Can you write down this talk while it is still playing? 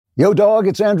Yo, dog,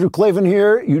 it's Andrew Klavan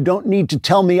here. You don't need to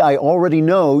tell me, I already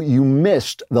know you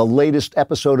missed the latest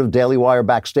episode of Daily Wire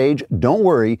Backstage. Don't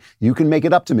worry, you can make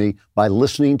it up to me by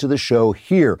listening to the show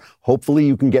here. Hopefully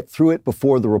you can get through it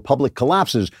before the Republic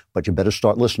collapses, but you better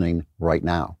start listening right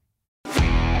now.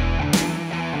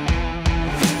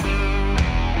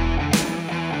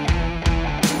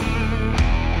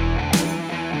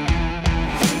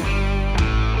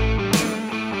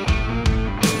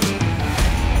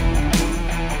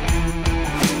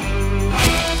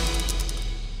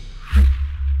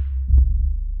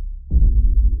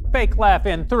 Fake laugh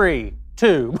in 3,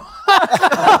 2.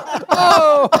 I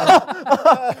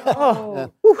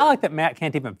like that Matt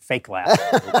can't even fake laugh.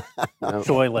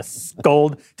 Joyless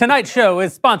scold. Tonight's show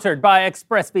is sponsored by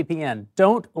ExpressVPN.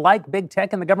 Don't like big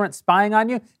tech and the government spying on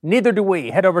you? Neither do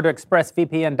we. Head over to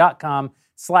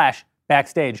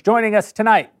expressvpn.com/backstage. Joining us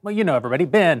tonight, well, you know everybody,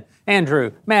 Ben,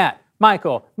 Andrew, Matt,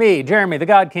 Michael, me, Jeremy, the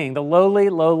God King, the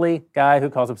lowly guy who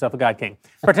calls himself a God King.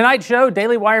 For tonight's show,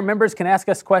 Daily Wire members can ask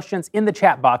us questions in the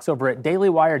chat box over at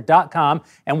dailywire.com,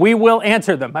 and we will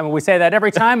answer them. I mean, we say that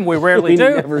every time. We rarely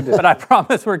do, but I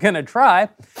promise we're going to try.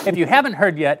 If you haven't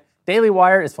heard yet, Daily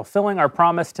Wire is fulfilling our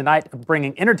promise tonight of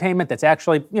bringing entertainment that's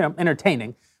actually,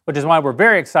 entertaining, which is why we're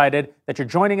very excited that you're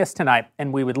joining us tonight,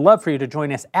 and we would love for you to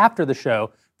join us after the show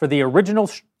for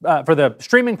the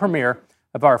streaming premiere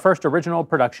of our first original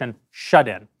production, Shut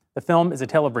In. The film is a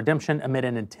tale of redemption amid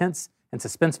an intense and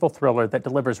suspenseful thriller that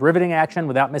delivers riveting action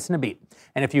without missing a beat.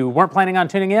 And if you weren't planning on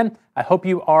tuning in, I hope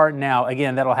you are now.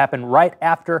 Again, that'll happen right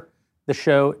after the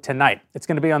show tonight. It's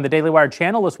going to be on the Daily Wire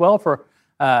channel as well for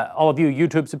all of you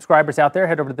YouTube subscribers out there.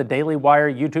 Head over to the Daily Wire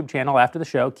YouTube channel after the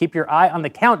show. Keep your eye on the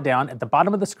countdown at the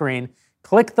bottom of the screen.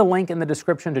 Click the link in the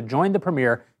description to join the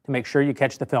premiere to make sure you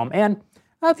catch the film and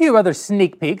a few other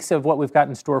sneak peeks of what we've got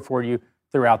in store for you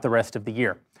throughout the rest of the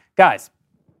year. Guys,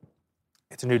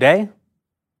 it's a new day.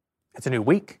 It's a new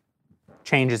week.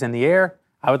 Change is in the air.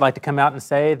 I would like to come out and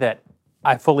say that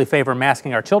I fully favor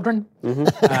masking our children, and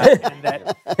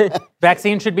that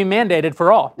vaccines should be mandated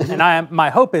for all. And my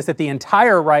hope is that the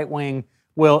entire right wing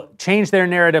will change their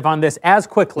narrative on this as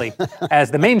quickly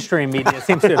as the mainstream media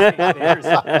seems to have changed theirs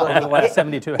over the last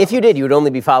 72 hours. If you did, you would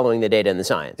only be following the data and the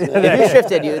science. If you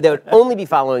shifted, they would only be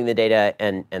following the data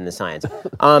and the science.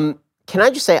 Can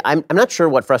I just say, I'm not sure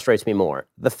what frustrates me more.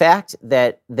 The fact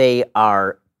that they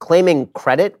are claiming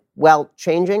credit while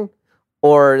changing,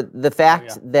 or the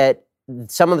fact that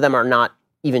some of them are not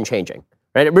even changing.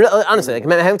 Right? Honestly, I'm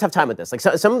having a tough time with this. Like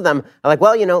some of them are like,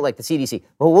 well, like the CDC,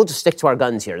 well, we'll just stick to our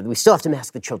guns here. We still have to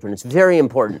mask the children. It's very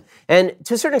important. And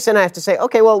to a certain extent, I have to say,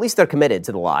 okay, well, at least they're committed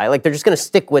to the lie. Like they're just going to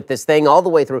stick with this thing all the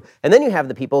way through. And then you have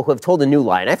the people who have told a new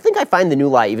lie. And I think I find the new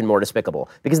lie even more despicable,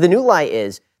 because the new lie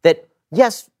is that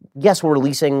yes, we're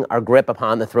releasing our grip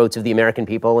upon the throats of the American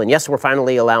people, and yes, we're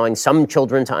finally allowing some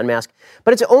children to unmask,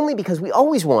 but it's only because we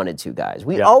always wanted to, guys.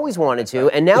 We always wanted to,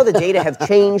 and now the data have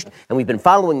changed, and we've been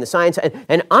following the science,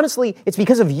 and honestly, it's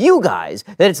because of you guys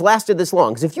that it's lasted this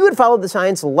long, because if you had followed the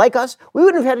science like us, we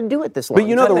wouldn't have had to do it this long. But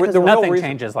the nothing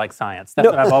changes like science. That's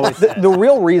what I've always said. The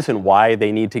real reason why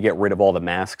they need to get rid of all the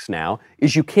masks now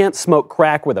is you can't smoke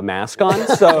crack with a mask on,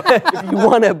 so if you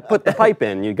want to put the pipe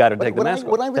in, you got to take the mask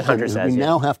off. What I would say is we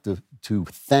now have to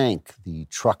thank the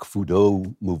truck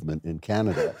Fudo movement in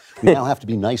Canada. We now have to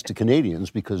be nice to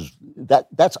Canadians, because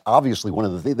that's obviously one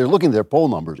of the things. They're looking at their poll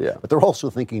numbers, but they're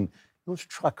also thinking, those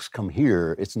trucks come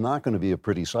here, it's not going to be a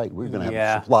pretty sight. We're going to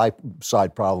have supply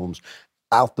side problems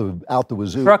out the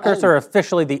wazoo. Truckers are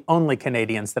officially the only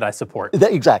Canadians that I support.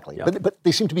 Exactly. Yeah. But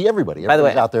they seem to be everybody. By the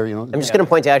way, out there, I'm just going to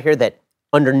point out here that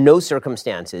under no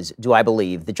circumstances do I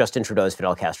believe that Justin Trudeau is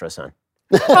Fidel Castro's son.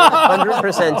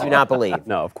 100% do not believe.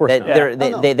 No, of course that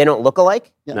not. They don't look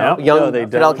alike. No, young they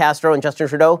Fidel don't. Castro and Justin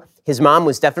Trudeau. His mom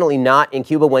was definitely not in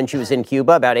Cuba when she was in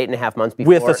Cuba, about 8.5 months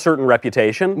before. With a certain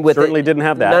reputation. Certainly didn't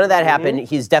have that. None of that happened.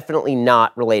 He's definitely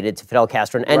not related to Fidel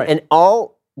Castro. And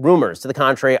all rumors to the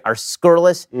contrary are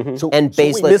scurrilous and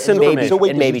baseless. So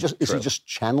wait, is he just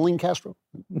channeling Castro?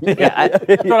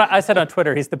 That's what I said on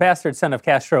Twitter. He's the bastard son of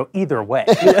Castro either way.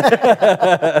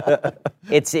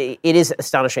 It is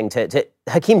astonishing to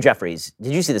Hakeem Jeffries.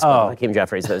 Did you see this quote of Hakeem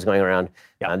Jeffries that was going around?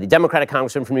 The Democratic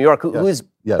congressman from New York, who is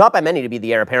thought by many to be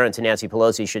the heir apparent to Nancy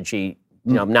Pelosi, should she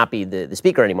not be the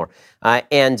speaker anymore.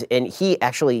 And he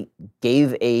actually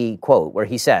gave a quote where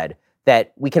he said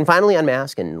that we can finally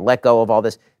unmask and let go of all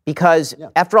this because,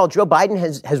 after all, Joe Biden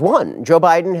has won. Joe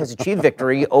Biden has achieved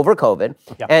victory over COVID,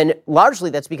 and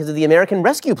largely that's because of the American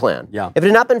Rescue Plan. If it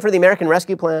had not been for the American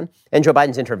Rescue Plan and Joe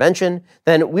Biden's intervention,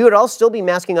 then we would all still be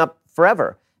masking up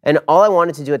forever. And all I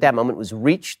wanted to do at that moment was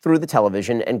reach through the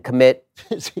television and commit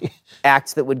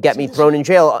acts that would get me thrown in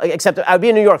jail. Except I would be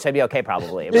in New York, so I'd be okay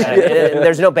probably.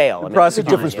 There's no bail. There's a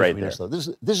difference right there. This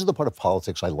is the part of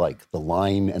politics I like, the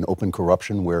lying and open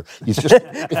corruption, where it's just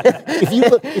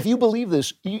if you believe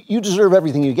this, you deserve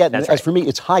everything you get. And as for me,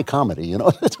 it's high comedy. You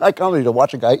know, it's high comedy to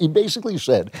watch a guy. He basically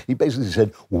said,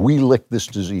 we licked this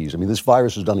disease. I mean, this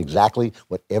virus has done exactly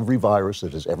what every virus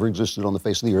that has ever existed on the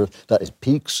face of the earth does. It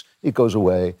peaks, it goes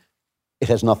away. It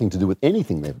has nothing to do with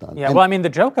anything they've done. Yeah, well, I mean, the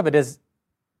joke of it is,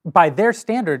 by their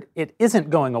standard, it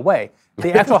isn't going away.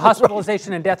 The actual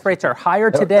hospitalization and death rates are higher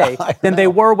today than they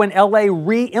were when LA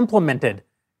re-implemented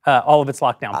all of its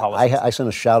lockdown policies. I sent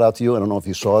a shout out to you. I don't know if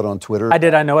you saw it on Twitter. I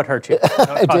did. I know it hurt you.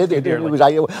 I did.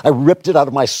 I ripped it out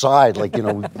of my side, like, you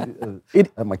know,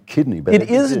 at my kidney. But it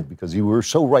did, because you were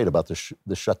so right about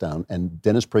the shutdown. And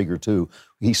Dennis Prager, too,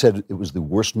 he said it was the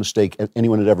worst mistake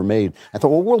anyone had ever made. I thought,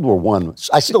 well, World War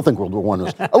I still think World War I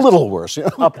was a little worse. You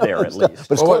know? Up there, at least.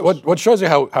 But what shows you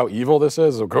how evil this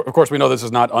is? Of course, we know this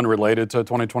is not unrelated to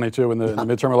 2022 in the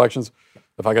midterm elections,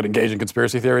 if I could engage in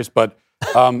conspiracy theories. But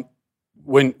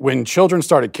when children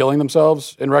started killing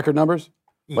themselves in record numbers,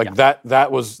 like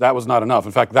that was not enough.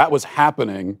 In fact, that was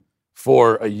happening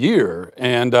for a year.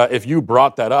 And if you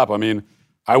brought that up, I mean,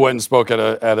 I went and spoke at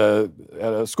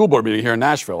a school board meeting here in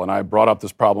Nashville, and I brought up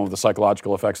this problem of the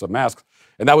psychological effects of masks.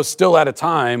 And that was still at a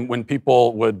time when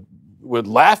people would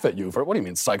laugh at you for, what do you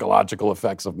mean psychological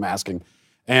effects of masking?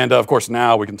 And of course,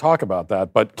 now we can talk about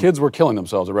that. But kids were killing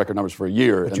themselves at record numbers for a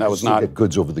year, and that was not get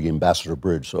goods over the Ambassador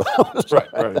Bridge. So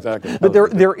right, exactly. But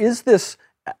there is this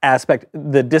aspect,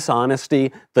 the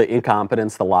dishonesty, the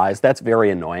incompetence, the lies. That's very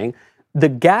annoying. The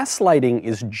gaslighting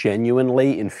is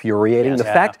genuinely infuriating. The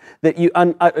fact that you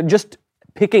just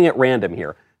picking at random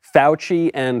here.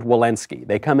 Fauci and Walensky,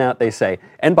 they come out, they say,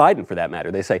 and Biden for that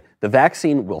matter, they say the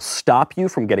vaccine will stop you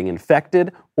from getting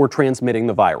infected or transmitting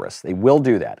the virus. They will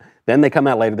do that. Then they come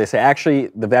out later, they say,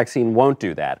 actually, the vaccine won't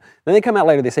do that. Then they come out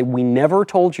later, they say, we never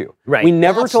told you. Right. We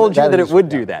never told you that it would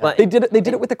do that. They did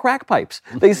it with the crack pipes.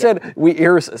 They said,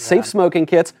 here's safe smoking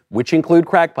kits, which include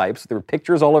crack pipes. There are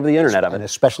pictures all over the internet of it. And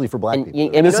especially for black people.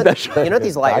 You know what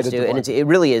these liars do? And it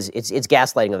really is, it's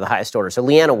gaslighting of the highest order. So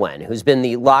Leanna Wen, who's been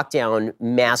the lockdown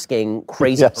masking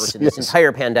crazy person this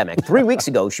entire pandemic, 3 weeks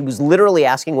ago, she was literally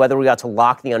asking whether we got to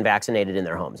lock the unvaccinated in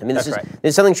their homes. I mean, this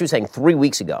is something she was saying 3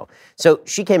 weeks ago. So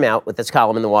she came out with this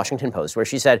column in the Washington Post where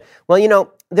she said, well, you know,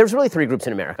 there's really three groups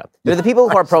in America. There are the people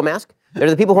who are pro-mask, there are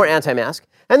the people who are anti-mask,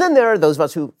 and then there are those of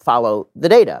us who follow the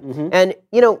data. And,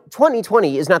 you know,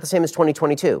 2020 is not the same as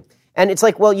 2022. And it's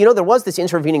like, well, you know, there was this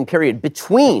intervening period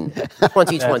between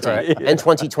 2020 and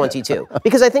 2022.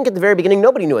 Because I think at the very beginning,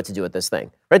 nobody knew what to do with this thing.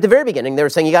 Right at the very beginning, they were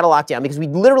saying you got to lock down because we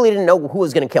literally didn't know who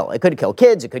was going to kill. It could kill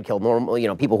kids, it could kill normal, you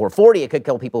know, people who are 40, it could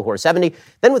kill people who are 70.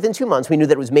 Then within 2 months, we knew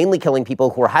that it was mainly killing people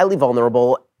who are highly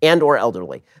vulnerable and or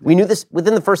elderly. We knew this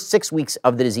within the first 6 weeks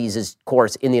of the disease's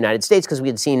course in the United States because we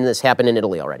had seen this happen in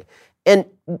Italy already. And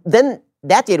then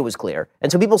that data was clear.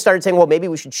 And so people started saying, well, maybe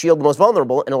we should shield the most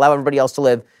vulnerable and allow everybody else to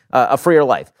live a freer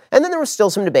life. And then there was still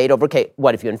some debate over, okay,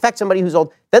 what if you infect somebody who's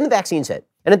old? Then the vaccines hit.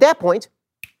 And at that point,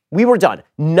 we were done.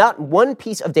 Not one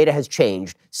piece of data has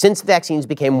changed since the vaccines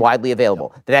became widely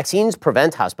available. The vaccines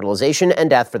prevent hospitalization and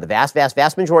death for the vast, vast,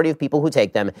 vast majority of people who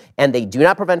take them, and they do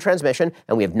not prevent transmission,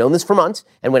 and we have known this for months.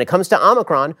 And when it comes to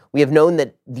Omicron, we have known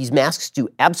that these masks do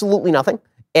absolutely nothing.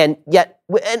 And yet,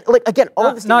 and like again, all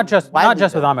of this not just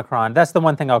with Omicron. That's the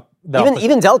one thing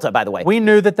even Delta, by the way. We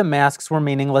knew that the masks were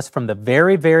meaningless from the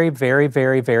very, very, very,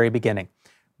 very, very beginning.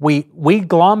 We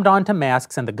glommed onto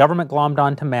masks, and the government glommed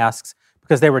onto masks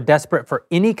because they were desperate for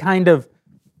any kind of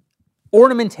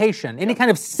ornamentation, any kind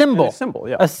of symbol,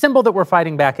 a symbol that we're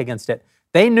fighting back against it.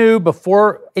 They knew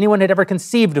before anyone had ever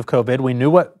conceived of COVID. We knew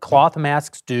what cloth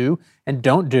masks do and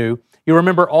don't do. You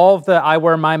remember all of the I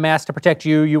wear my mask to protect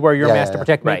you, you wear your mask to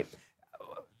protect me. Right.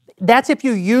 That's if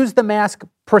you use the mask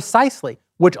precisely,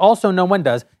 which also no one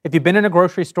does. If you've been in a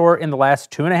grocery store in the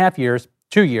last 2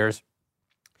 years,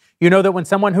 you know that when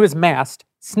someone who is masked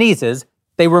sneezes,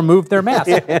 they remove their mask.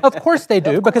 Of course they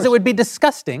do, because it would be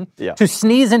disgusting to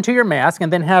sneeze into your mask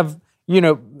and then have, you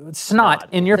know, snot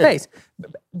in your face.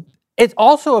 It's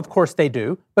also, of course they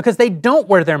do, because they don't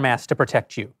wear their mask to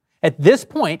protect you. At this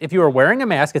point, if you are wearing a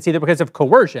mask, it's either because of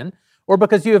coercion or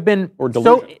because you have been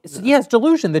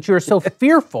delusion that you are so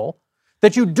fearful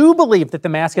that you do believe that the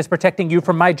mask is protecting you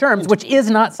from my germs, which is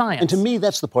not science. And to me,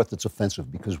 that's the part that's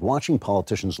offensive, because watching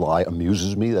politicians lie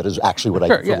amuses me. That is actually what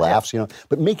I do for laughs, you know.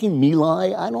 But making me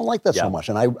lie, I don't like that so much.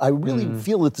 And I really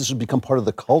feel that this has become part of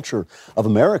the culture of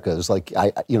America. It's like,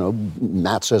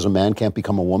 Matt says a man can't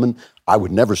become a woman. I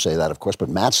would never say that, of course, but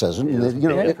Matt says it.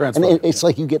 It's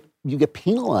like you get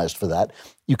penalized for that.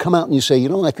 You come out and you say,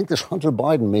 I think this Hunter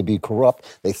Biden may be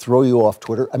corrupt. They throw you off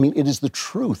Twitter. I mean, it is the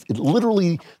truth. It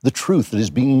literally the truth that is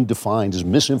being defined as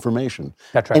misinformation.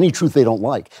 That's right. Any truth they don't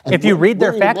like. And if you read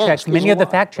their fact checks, many of the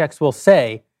fact checks will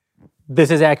say, this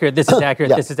is accurate, this is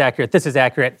accurate, this is accurate, this is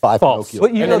accurate, false.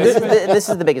 Well, this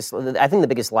is the biggest, I think the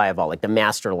biggest lie of all, like the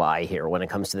master lie here when it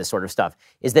comes to this sort of stuff,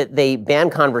 is that they ban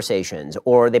conversations,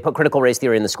 or they put critical race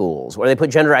theory in the schools, or they put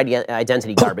gender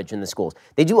identity garbage in the schools.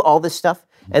 They do all this stuff,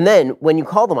 and then when you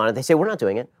call them on it, they say, we're not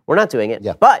doing it,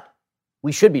 but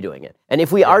we should be doing it. And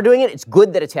if we are doing it, it's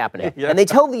good that it's happening. And they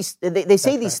tell they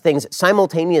say these things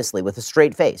simultaneously with a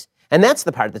straight face. And that's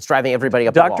the part that's driving everybody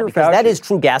up the wall, because that is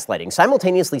true gaslighting.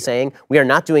 Simultaneously saying we are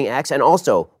not doing X, and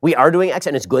also we are doing X,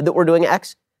 and it's good that we're doing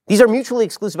X. These are mutually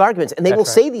exclusive arguments, and they will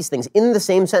say these things in the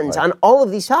same sentence on all of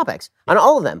these topics, on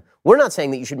all of them. We're not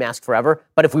saying that you should mask forever,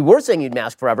 but if we were saying you'd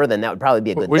mask forever, then that would probably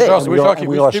be a good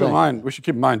thing. We should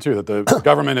keep in mind, too, that the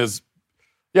government is,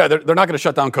 they're not going to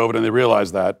shut down COVID, and they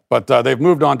realize that, but they've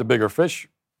moved on to bigger fish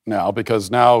now, because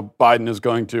now Biden is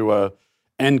going to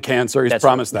end cancer. He's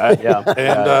promised that.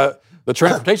 And the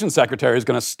transportation secretary is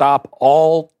going to stop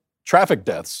all traffic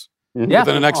deaths within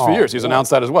the next few years. He's announced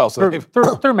that as well. So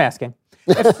through masking.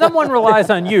 If someone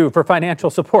relies on you for financial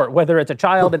support, whether it's a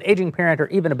child, an aging parent, or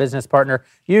even a business partner,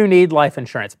 you need life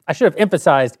insurance. I should have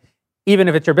emphasized, even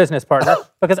if it's your business partner,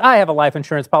 because I have a life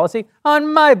insurance policy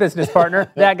on my business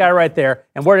partner, that guy right there.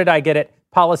 And where did I get it?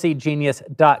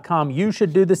 PolicyGenius.com. You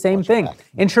should do the same thing.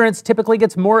 Insurance typically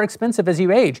gets more expensive as you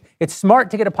age. It's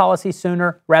smart to get a policy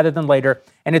sooner rather than later,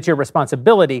 and it's your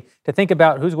responsibility to think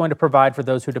about who's going to provide for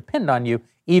those who depend on you,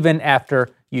 even after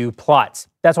you plot.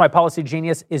 That's why Policy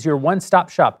Genius is your one-stop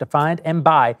shop to find and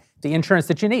buy the insurance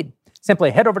that you need.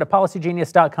 Simply head over to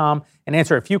PolicyGenius.com and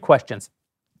answer a few questions.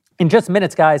 In just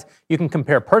minutes, guys, you can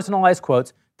compare personalized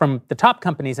quotes from the top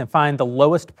companies and find the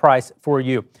lowest price for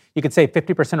you. You could save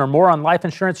 50% or more on life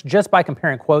insurance just by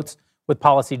comparing quotes with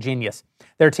Policy Genius.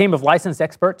 Their team of licensed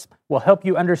experts will help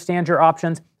you understand your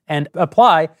options and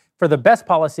apply for the best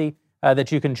policy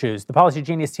that you can choose. The Policy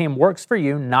Genius team works for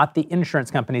you, not the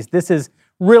insurance companies. This is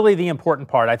really the important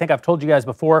part. I think I've told you guys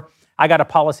before, I got a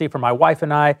policy for my wife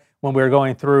and I when we were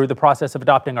going through the process of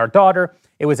adopting our daughter.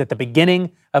 It was at the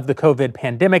beginning of the COVID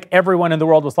pandemic. Everyone in the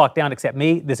world was locked down except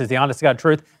me. This is the honest to God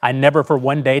truth. I never for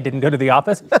one day didn't go to the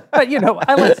office. But,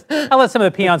 I let some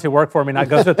of the peons who work for me not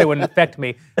go so that they wouldn't infect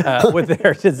me with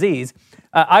their disease.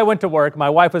 I went to work. My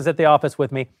wife was at the office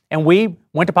with me, and we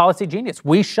went to Policy Genius.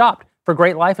 We shopped for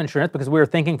great life insurance because we were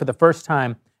thinking for the first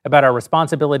time about our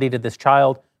responsibility to this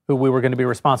child who we were going to be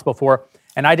responsible for.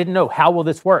 And I didn't know, how will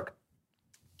this work?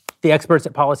 The experts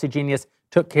at Policy Genius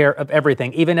took care of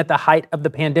everything. Even at the height of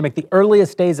the pandemic, the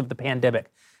earliest days of the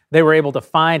pandemic, they were able to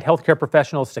find healthcare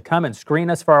professionals to come and screen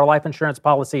us for our life insurance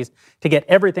policies, to get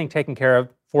everything taken care of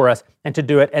for us, and to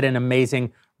do it at an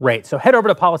amazing rate. So head over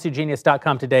to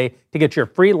PolicyGenius.com today to get your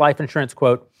free life insurance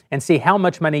quote and see how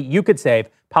much money you could save.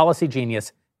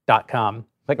 PolicyGenius.com.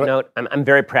 Quick note, I'm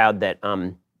very proud that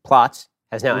Plots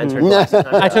has now entered.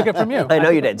 I took it from you. I know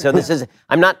you did. So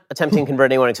I'm not attempting to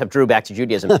convert anyone except Drew back to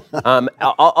Judaism.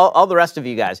 All the rest of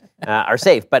you guys are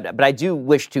safe, but I do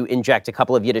wish to inject a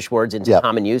couple of Yiddish words into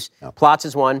common use. Plots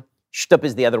is one. Shtup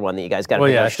is the other one that you guys got to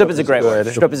know. Shtup is a great word.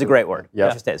 Shtup is a great word. Yeah.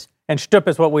 It just is. And shtup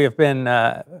is what we have been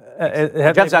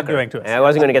doing to us. I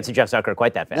wasn't going to get to Jeff Zucker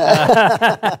quite that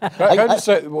fast. Can I just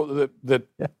say that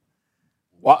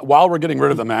while we're getting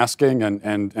rid of the masking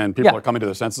and people are coming to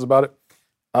their senses about it,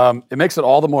 it makes it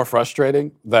all the more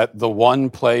frustrating that the one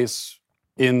place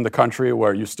in the country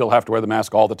where you still have to wear the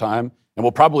mask all the time, and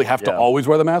will probably have to always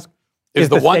wear the mask, is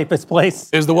the safest place.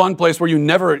 Is the one place where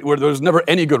there's never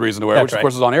any good reason to wear it, which of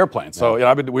course is on airplanes. So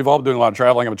we've all been doing a lot of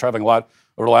traveling. I've been traveling a lot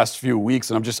over the last few weeks,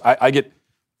 and I get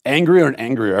angrier and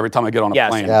angrier every time I get on a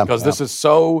plane because this is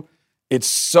so. It's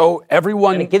so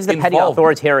everyone. And it gives the petty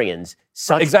authoritarians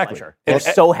such pleasure. They're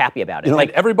so happy about it. Like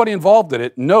everybody involved in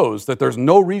it knows that there's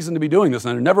no reason to be doing this,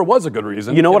 and there never was a good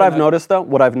reason. You know what I've noticed though?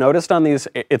 What I've noticed on these,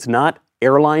 it's not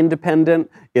airline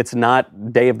dependent. It's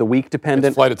not day of the week dependent.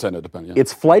 It's flight attendant dependent.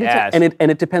 It's flight attendant,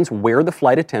 and it depends where the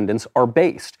flight attendants are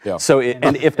based. Yeah. So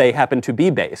and if they happen to be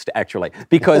based, actually,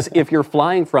 because if you're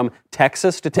flying from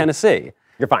Texas to Tennessee.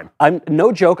 You're fine. I'm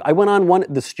no joke. I went on one.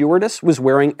 The stewardess was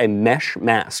wearing a mesh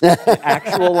mask,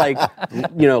 actual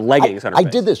leggings. I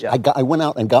did this. Yeah. I went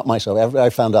out and got myself. After I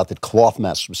found out that cloth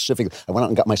masks specifically, I went out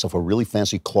and got myself a really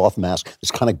fancy cloth mask. It's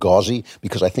kind of gauzy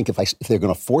because I think if they're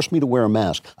going to force me to wear a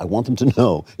mask, I want them to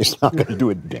know it's not going to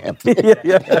do a damn thing.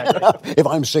 If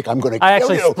I'm sick, I'm going to. I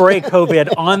actually spray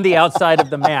COVID on the outside of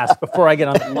the mask before I get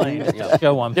on the plane.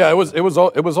 Show them. Yeah,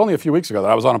 it was only a few weeks ago that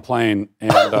I was on a plane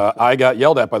and I got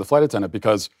yelled at by the flight attendant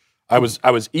because I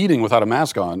was eating without a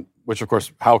mask on, which of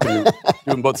course, how can you do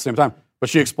them both at the same time? But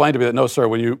she explained to me that no, sir,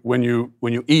 when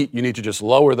you eat, you need to just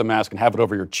lower the mask and have it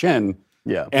over your chin,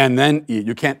 and then eat.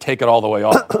 You can't take it all the way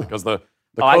off because the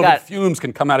COVID fumes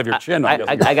can come out of your chin. I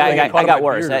got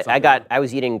worse. I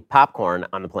was eating popcorn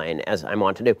on the plane, as I'm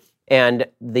wont to do, and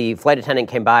the flight attendant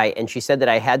came by and she said that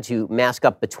I had to mask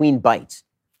up between bites.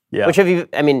 Yeah. Which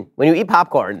when you eat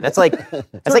popcorn, that's like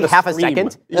half a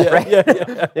second,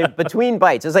 right? Between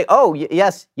bites, it's like, oh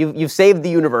yes, you've saved the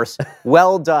universe.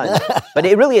 Well done. But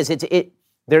it really is.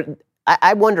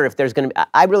 I wonder if there's going to be.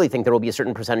 I really think there will be a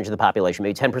certain percentage of the population,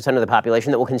 maybe 10% of the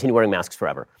population, that will continue wearing masks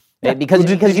forever. Yeah. Because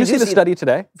did you see the study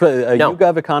today? A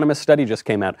YouGov economist study just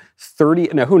came out.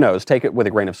 Who knows? Take it with a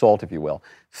grain of salt, if you will.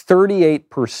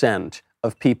 38%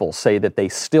 of people say that they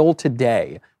still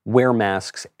today wear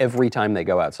masks every time they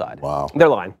go outside. Wow. They're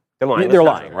lying. They're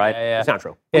lying, right? Yeah. It's not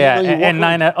true. Yeah,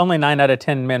 and only 9 out of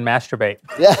 10 men masturbate.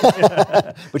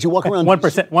 Yeah. But you walk around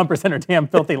 1% are damn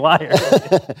filthy liars.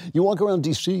 You walk around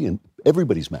D.C. and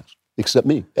everybody's masked, except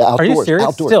me. Outdoors, are you serious?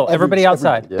 Outdoors, Still, everybody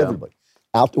outside? Everybody.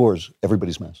 Outdoors,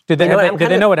 everybody's masked. Do they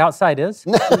know what outside is?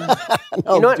 No,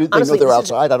 do they know they're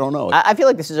outside? I don't know. I feel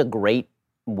like this is a great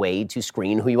way to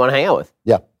screen who you want to hang out with.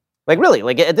 Yeah. Like really,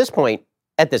 like at this point,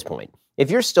 if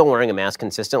you're still wearing a mask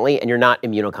consistently and you're not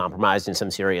immunocompromised in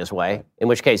some serious way, in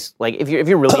which case, like if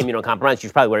you're really immunocompromised, you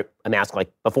should probably wear a mask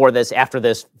like before this, after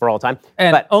this, for all time.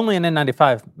 But only an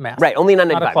N95 mask. Right, only an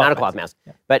N95, not a cloth mask.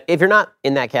 Yeah. But if you're not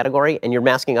in that category and you're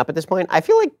masking up at this point, I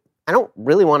feel like I don't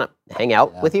really want to hang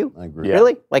out with you. I agree.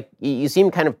 Really? Like you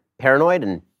seem kind of paranoid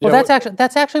and. Well,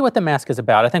 that's actually what the mask is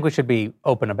about. I think we should be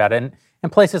open about it. And in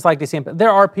places like DC,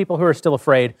 there are people who are still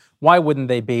afraid. Why wouldn't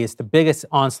they be? It's the biggest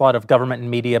onslaught of government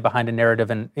and media behind a narrative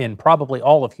in probably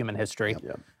all of human history.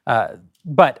 Yeah.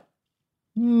 But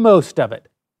most of it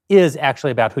is actually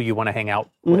about who you want to hang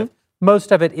out with.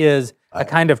 Most of it is a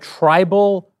kind of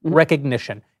tribal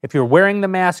recognition. If you're wearing the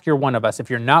mask, you're one of us.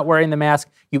 If you're not wearing the mask,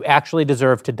 you actually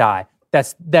deserve to die.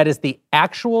 That is the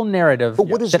actual narrative that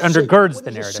undergirds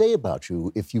the narrative. What does it say about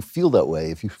you if you feel that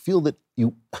way? If you feel that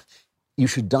you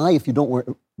should die if you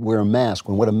don't wear a mask,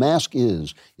 when what a mask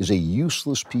is a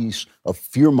useless piece of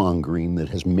fear-mongering that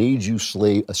has made you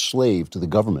a slave to the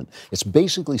government. It's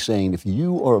basically saying if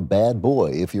you are a bad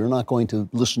boy, if you're not going to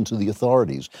listen to the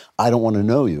authorities, I don't want to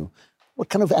know you. What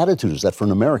kind of attitude is that for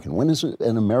an American? When has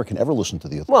an American ever listened to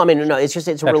the authorities? Well, no,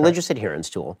 it's a religious adherence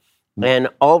tool. And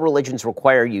all religions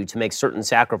require you to make certain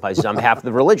sacrifices on behalf of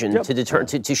the religion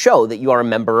to show that you are a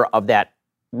member of that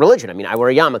religion. I mean, I wear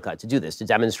a yarmulke to do this, to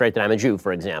demonstrate that I'm a Jew,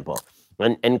 for example.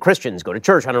 And Christians go to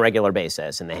church on a regular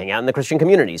basis, and they hang out in the Christian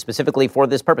community specifically for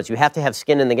this purpose. You have to have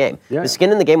skin in the game. Yeah. The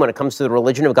skin in the game when it comes to the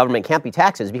religion of government can't be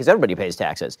taxes because everybody pays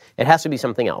taxes. It has to be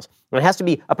something else. And it has to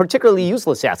be a particularly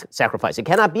useless sacrifice. It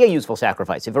cannot be a useful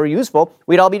sacrifice. If it were useful,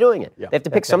 we'd all be doing it. Yeah. They have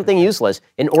to pick something useless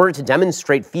in order to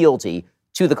demonstrate fealty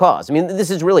to the cause. I mean, this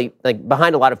is really, like,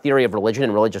 behind a lot of theory of religion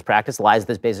and religious practice lies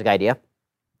this basic idea.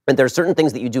 And there are certain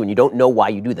things that you do and you don't know why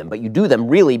you do them, but you do them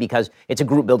really because it's a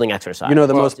group building exercise. You know,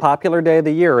 the most popular day of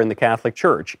the year in the Catholic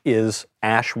Church is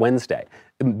Ash Wednesday.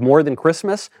 More than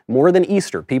Christmas, more than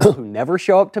Easter. People who never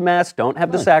show up to Mass, don't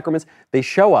have the sacraments, they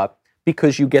show up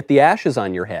because you get the ashes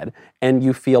on your head and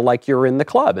you feel like you're in the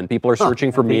club and people are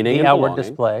searching for meaning and outward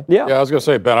display. Yeah, I was going to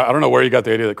say, Ben, I don't know where you got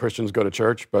the idea that Christians go to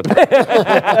church, but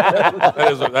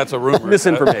that's a rumor.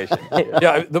 Misinformation.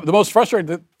 Yeah, the most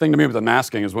frustrating thing to me with the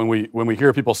masking is when we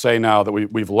hear people say now that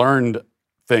we've learned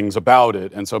things about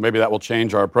it, and so maybe that will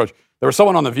change our approach. There was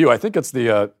someone on The View, I think it's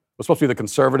was supposed to be the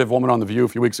conservative woman on The View a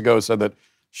few weeks ago, who said that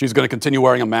she's going to continue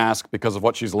wearing a mask because of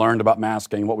what she's learned about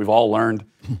masking, what we've all learned.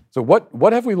 So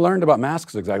what have we learned about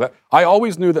masks exactly? I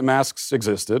always knew that masks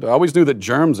existed. I always knew that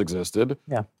germs existed.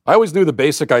 Yeah. I always knew the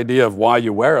basic idea of why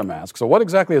you wear a mask. So what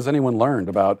exactly has anyone learned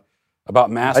about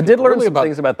masking? I did learn some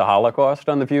things about the Holocaust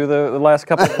on The View the last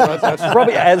couple of months. That's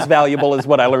probably as valuable as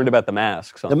what I learned about the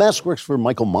masks. The mask works for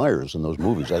Michael Myers in those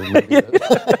movies. I didn't know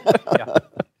that.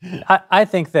 I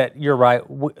think that you're right.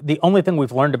 The only thing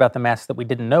we've learned about the masks that we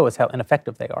didn't know is how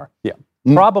ineffective they are. Yeah.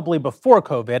 Probably before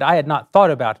COVID, I had not thought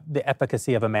about the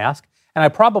efficacy of a mask, and I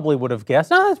probably would have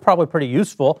guessed, it's probably pretty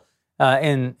useful.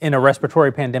 in a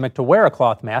respiratory pandemic to wear a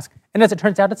cloth mask. And as it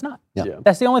turns out, it's not. Yeah.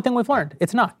 That's the only thing we've learned.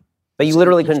 It's not. But you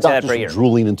literally couldn't say that Stop for a just year.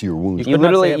 drooling into your wounds. You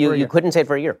literally, you couldn't say it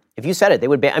for a year. If you said it, they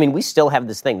would ban. I mean, we still have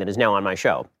this thing that is now on my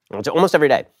show. It's almost every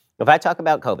day. If I talk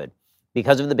about COVID,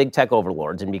 because of the big tech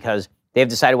overlords and because they've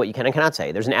decided what you can and cannot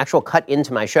say, there's an actual cut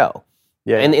into my show,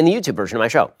 in the YouTube version of my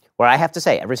show, where I have to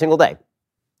say every single day,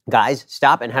 guys,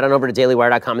 stop and head on over to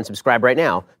dailywire.com and subscribe right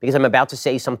now because I'm about to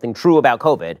say something true about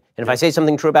COVID. And if I say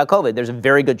something true about COVID, there's a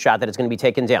very good shot that it's going to be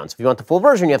taken down. So if you want the full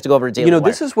version, you have to go over to Daily Wire.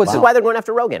 This is why they're going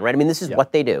after Rogan, right? I mean, this is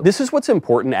what they do. This is what's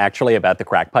important, actually, about the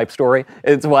crack pipe story.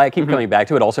 It's why I keep coming back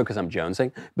to it, also because I'm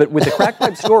jonesing. But with the crack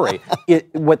pipe story,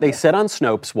 what they said on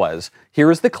Snopes was,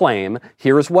 here's the claim,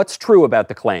 here's what's true about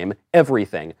the claim,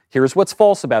 everything. Here's what's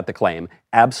false about the claim,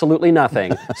 absolutely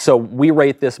nothing. So we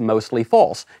rate this mostly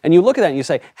false. And you look at that and you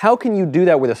say, how can you do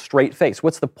that with a straight face?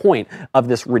 What's the point of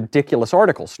this ridiculous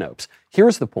article, Snopes?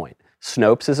 Here's the point.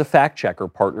 Snopes is a fact checker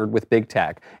partnered with big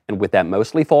tech. And with that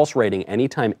mostly false rating,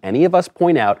 anytime any of us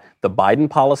point out the Biden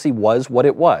policy was what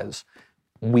it was,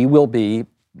 we will be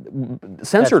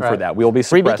censored for that. We will be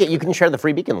suppressed. Free Beacon, you can share the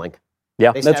Free Beacon link.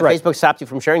 Yeah, that's right. Facebook stopped you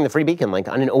from sharing the Free Beacon link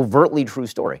on an overtly true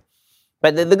story.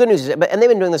 But the good news is, and they've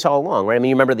been doing this all along, right? I mean,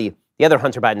 you remember the other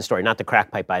Hunter Biden story, not the crack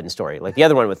pipe Biden story, like the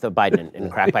other one with the Biden and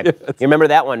crack pipe. You remember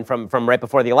that one from right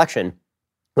before the election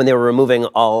when they were removing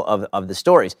all of the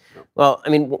stories. Well, I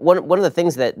mean, one of the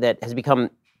things that has become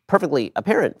perfectly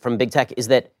apparent from big tech is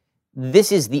that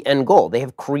this is the end goal. They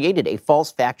have created a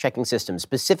false fact-checking system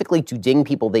specifically to ding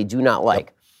people they do not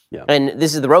like. Yeah. And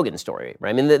this is the Rogan story, right?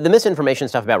 I mean, the misinformation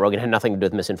stuff about Rogan had nothing to do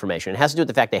with misinformation. It has to do with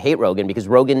the fact they hate Rogan because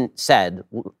Rogan said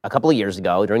a couple of years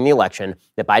ago during the election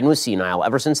that Biden was senile.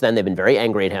 Ever since then, they've been very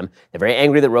angry at him. They're very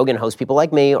angry that Rogan hosts people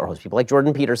like me or hosts people like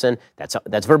Jordan Peterson.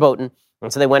 That's verboten.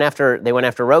 And so they went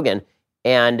after Rogan.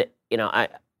 And,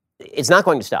 it's not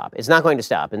going to stop. It's not going to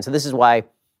stop. And so this is why,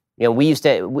 we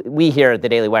here at the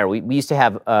Daily Wire, we used to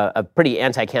have a pretty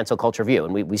anti-cancel culture view,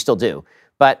 and we still do.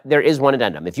 But there is one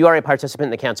addendum. If you are a participant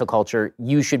in the cancel culture,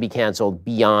 you should be canceled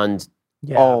beyond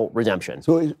all redemption.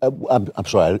 So I'm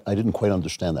sorry, I didn't quite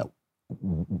understand that.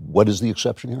 What is the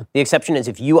exception here? The exception is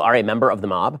if you are a member of the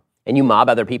mob and you mob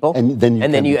other people, and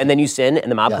then you sin, and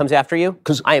the mob comes after you.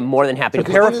 Because I am more than happy to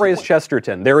paraphrase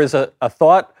Chesterton. There is a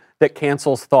thought that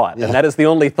cancels thought, and that is the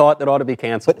only thought that ought to be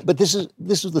canceled. But this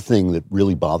is the thing that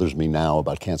really bothers me now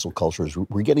about cancel culture is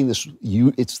we're getting this.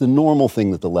 It's the normal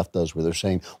thing that the left does, where they're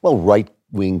saying, well,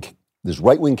 there's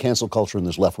right-wing cancel culture and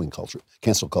there's left-wing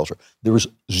cancel culture. There is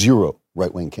zero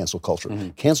right-wing cancel culture. Mm-hmm.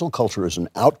 Cancel culture is an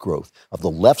outgrowth of the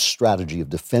left's strategy of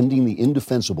defending the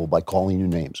indefensible by calling you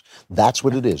names. That's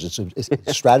what it is. It's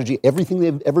a strategy. Everything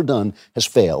they've ever done has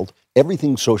failed.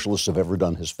 Everything socialists have ever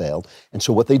done has failed. And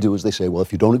so what they do is they say, well,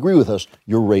 if you don't agree with us,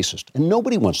 you're racist. And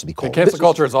nobody wants to be called. Cancel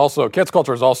culture is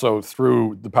also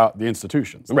through the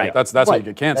institutions. Right. That's how you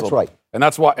get canceled.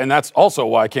 That's right. And that's also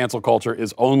why cancel culture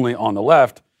is only on the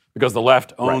left, because the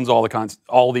left owns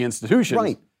all the institutions.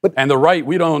 Right. And the right,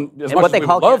 we don't, as and much what as we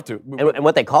would love to. And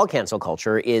what they call cancel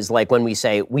culture is like when we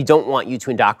say, we don't want you to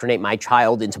indoctrinate my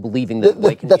child into believing that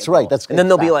white can That's be right. That's and then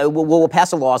they'll be like, we'll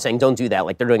pass a law saying don't do that,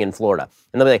 like they're doing in Florida.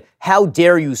 And they'll be like, how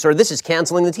dare you, sir? This is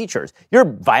canceling the teachers. You're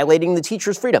violating the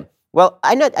teacher's freedom. Well,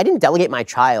 I didn't delegate my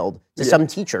child to some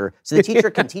teacher so the teacher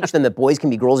can teach them that boys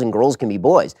can be girls and girls can be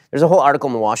boys. There's a whole article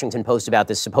in the Washington Post about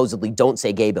this supposedly don't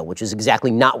say gay bill, which is exactly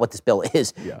not what this bill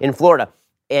is in Florida.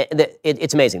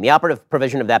 It's amazing. The operative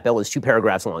provision of that bill is 2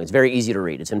 paragraphs long. It's very easy to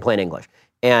read. It's in plain English.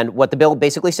 And what the bill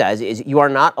basically says is you are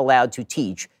not allowed to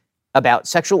teach about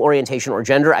sexual orientation or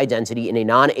gender identity in a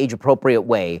non-age appropriate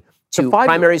way to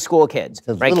primary school kids,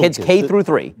 right? Kids K through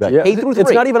 3. Right. K through 3.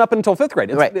 It's not even up until 5th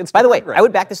grade. It's By the way, I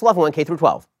would back this level on K through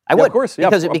 12. I would. Of course.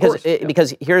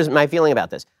 Because here's my feeling about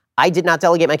this. I did not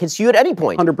delegate my kids to you at any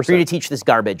point 100%. for you to teach this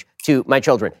garbage to my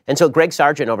children. And so Greg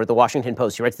Sargent over at the Washington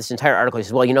Post, he writes this entire article. He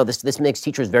says, well, this makes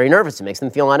teachers very nervous. It makes them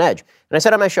feel on edge. And I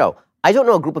said on my show, I don't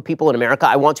know a group of people in America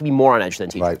I want to be more on edge than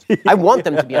teachers. Right. I want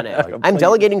them to be on edge. I'm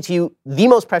delegating to you the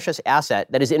most precious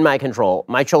asset that is in my control,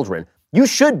 my children. You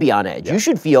should be on edge. You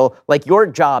should feel like your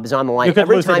job is on the line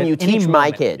every time you teach my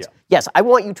kids. Yes, I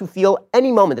want you to feel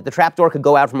any moment that the trapdoor could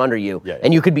go out from under you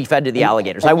and you could be fed to the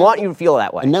alligators. I want you to feel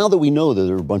that way. And now that we know that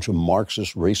there are a bunch of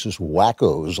Marxist, racist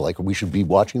wackos, like we should be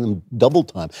watching them double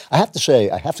time. I have to say,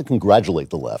 I have to congratulate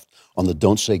the left on the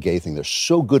don't say gay thing. They're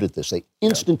so good at this. They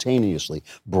instantaneously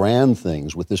brand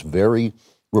things with this very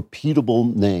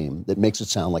repeatable name that makes it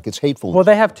sound like it's hateful. Well,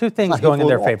 they have 2 things going in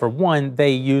their favor. One,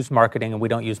 they use marketing, and we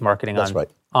don't use marketing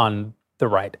on the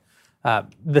right. The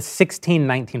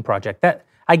 1619 Project, that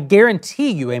I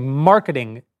guarantee you a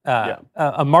marketing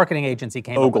agency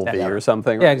came up with that. Ogilvy or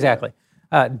something. Yeah, exactly.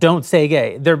 don't say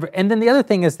gay. And then the other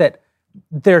thing is that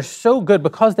they're so good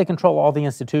because they control all the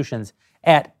institutions.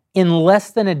 In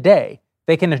less than a day,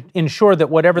 they can ensure that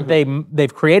whatever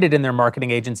they've created in their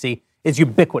marketing agency is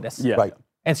ubiquitous. Yeah. Right.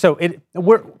 And so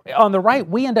we're on the right.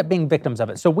 We end up being victims of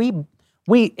it. So we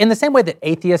in the same way that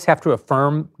atheists have to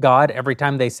affirm God every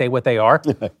time they say what they are,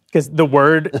 because the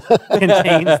word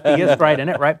contains theist right in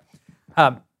it, right?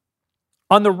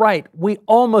 On the right, we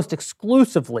almost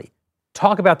exclusively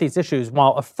talk about these issues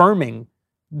while affirming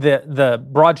the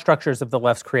broad structures of the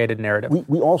left's created narrative.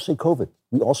 We all say COVID.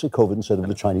 We all say COVID instead of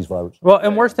the Chinese virus. Well,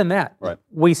 and worse than that, Right.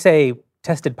 we say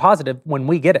tested positive when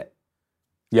we get it.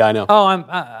 Yeah, I know. Oh,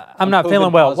 I'm not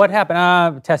feeling well. What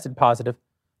happened? Tested positive.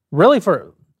 Really,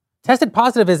 tested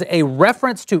positive is a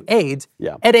reference to AIDS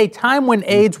at a time when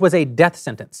AIDS was a death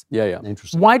sentence. Yeah.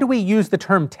 Interesting. Why do we use the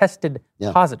term tested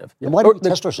positive? And why do we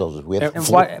test ourselves if we have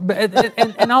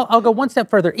And I'll go one step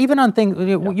further. Even on things,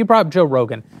 you brought up Joe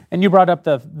Rogan, and you brought up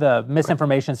the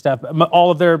misinformation stuff, all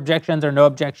of their objections or no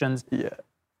objections. Yeah.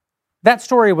 That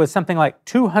story was something like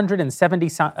 270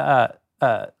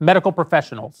 medical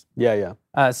professionals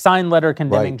signed letter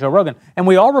condemning Joe Rogan. And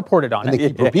we all reported on and it. they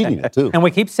keep repeating it, too. And we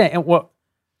keep saying, well,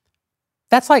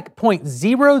 that's like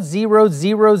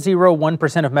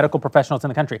 0.00001% of medical professionals in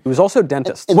the country. It was also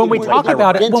dentists. When we talk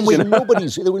about it, there were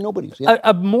nobodies. Yeah.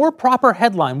 A more proper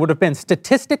headline would have been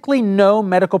statistically no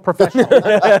medical professional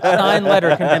signed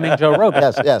letter condemning Joe Rogan.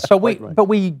 Yes. But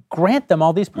we grant them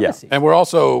all these privacies. And we're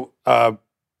also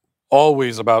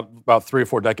always about 3 or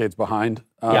 4 decades behind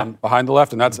the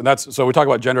left, and that's so we talk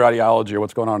about gender ideology or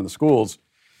what's going on in the schools.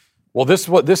 Well,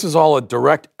 this is all a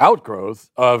direct outgrowth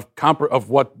of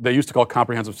what they used to call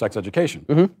comprehensive sex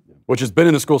education, which has been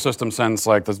in the school system since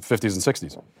like the 50s and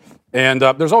 60s. And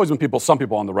there's always been some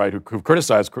people on the right who've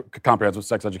criticized comprehensive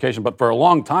sex education, but for a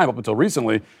long time, up until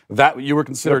recently, that you were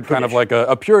considered kind of like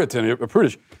a Puritan, a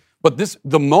prudish. But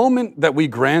the moment that we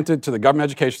granted to the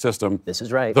government education system, This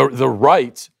is right. the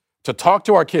right to talk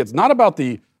to our kids, not about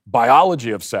the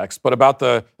biology of sex, but about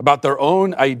their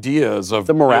own ideas of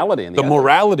the morality and the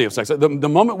morality of sex. The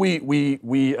moment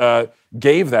we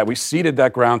gave that, we ceded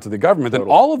that ground to the government, then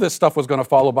all of this stuff was going to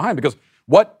follow behind. Because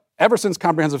ever since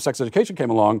comprehensive sex education came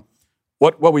along,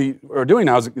 what we are doing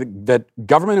now is that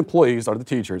government employees are the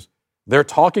teachers. They're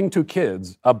talking to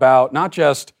kids about not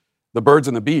just the birds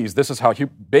and the bees. This is how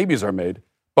babies are made,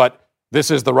 but this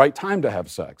is the right time to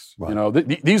have sex. Right. You know,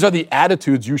 these are the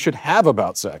attitudes you should have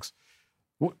about sex.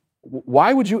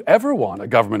 Why would you ever want a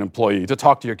government employee to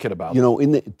talk to your kid about? You know,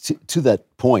 to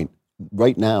that point,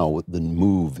 right now the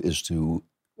move is to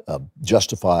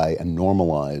justify and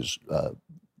normalize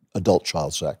adult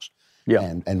child sex.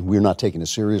 Yeah. And we're not taking it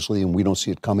seriously, and we don't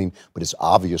see it coming, but it's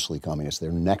obviously coming. It's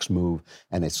their next move,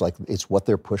 and it's what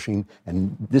they're pushing.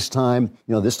 And this time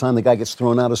the guy gets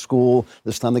thrown out of school.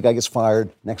 This time the guy gets fired.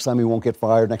 Next time he won't get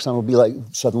fired. Next time it'll be like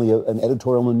suddenly an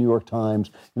editorial in the New York Times.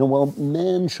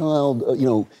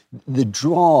 Man-child, the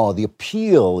draw, the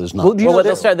appeal is not.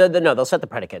 They'll set the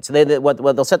predicate. So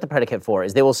what they'll set the predicate for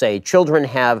is they will say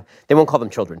they won't call them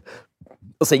children.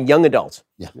 They'll say young adults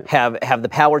have the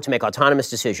power to make autonomous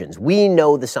decisions. We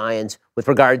know the science with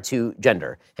regard to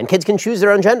gender, and kids can choose their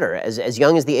own gender as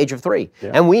young as the age of 3. Yeah.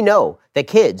 And we know that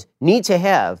kids need to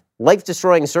have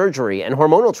life-destroying surgery and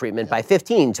hormonal treatment by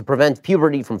 15 to prevent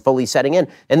puberty from fully setting in.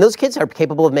 And those kids are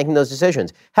capable of making those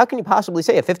decisions. How can you possibly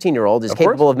say a 15-year-old is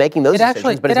capable of making those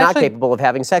decisions, but is not capable of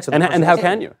having sex with a person? And how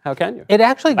can you? How can you? It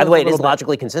actually. By the way, it is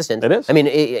logically consistent. It is. I mean,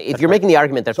 if you're making the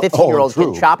argument that 15-year-olds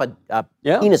can chop a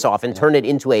penis off and turn it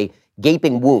into a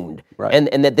gaping wound,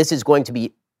 and that this is going to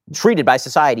be treated by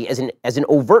society as an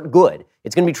overt good,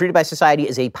 it's going to be treated by society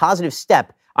as a positive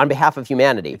step on behalf of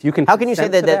humanity. How can you say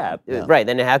that? Right,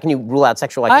 then how can you rule out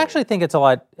sexual activity? I actually think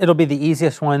it'll be the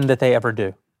easiest one that they ever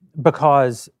do,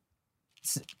 because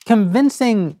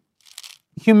convincing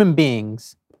human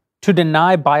beings to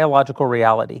deny biological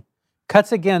reality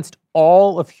cuts against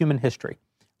all of human history.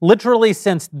 Literally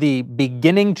since the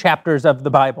beginning chapters of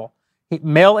the Bible,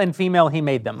 male and female, he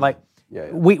made them.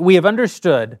 We have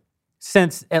understood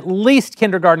since at least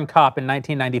Kindergarten Cop in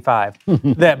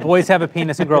 1995 that boys have a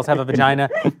penis and girls have a vagina.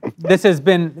 This has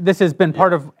been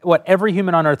part of what every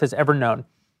human on earth has ever known.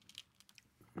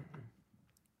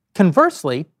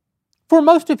 Conversely, for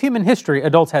most of human history,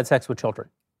 adults had sex with children.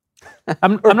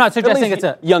 I'm not suggesting it's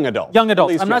a young adults. Young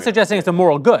adults. I'm not suggesting it's a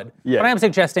moral good. Yeah. But I am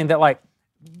suggesting that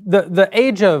the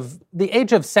age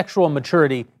of sexual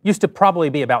maturity used to probably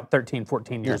be about 13,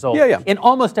 14 years old in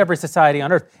almost every society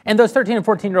on earth. And those 13 and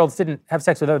 14-year-olds didn't have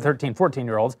sex with other 13,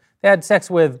 14-year-olds. They had sex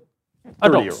with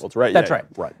adults. 30-year-olds, right? That's right.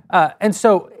 And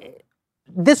so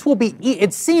this will be,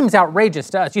 it seems outrageous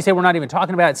to us. You say we're not even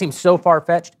talking about it. It seems so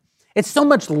far-fetched. it's so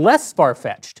much less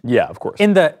far-fetched. Yeah, of course.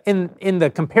 In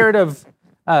the comparative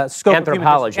scope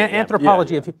Anthropology, of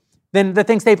anthropology than the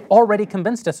things they've already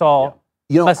convinced us all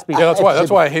must be. Yeah,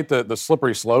 that's why I hate the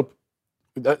slippery slope.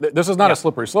 This is not a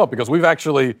slippery slope because we've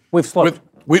sloped.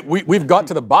 We've got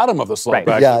to the bottom of the slope.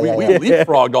 Right. Actually. We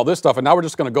leapfrogged all this stuff, and now we're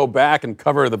just going to go back and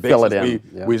cover the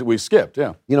bases we skipped.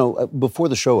 Yeah. Before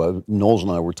the show, Knowles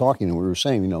and I were talking, and we were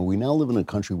saying, we now live in a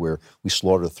country where we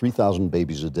slaughter 3,000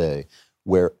 babies a day,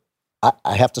 where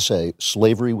I have to say,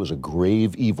 slavery was a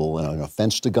grave evil and an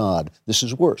offense to God. This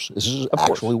is worse. This is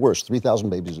actually worse. 3,000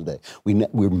 babies a day.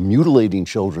 We're mutilating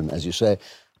children, as you say.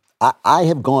 I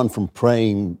have gone from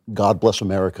praying, God bless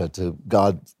America, to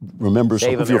God remember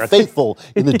some of your faithful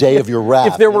in the day of your wrath.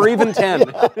 If there were even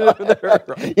 10.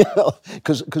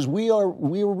 Because we are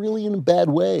really in a bad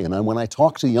way. And when I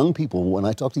talk to young people,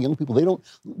 they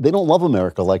don't love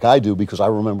America like I do because I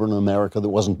remember an America that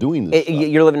wasn't doing this.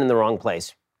 You're living in the wrong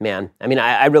place. Man, I mean,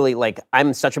 I really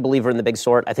I'm such a believer in the big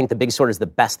sort. I think the big sort is the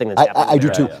best thing that's happened. I do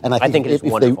too. Yeah. And I think it is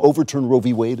if wonderful. they overturn Roe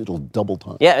v. Wade, it'll double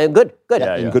time. Yeah, good. I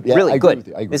Really good. agree with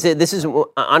you. I agree. This is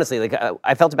honestly,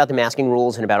 I felt about the masking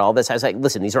rules and about all this. I was like,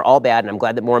 listen, these are all bad, and I'm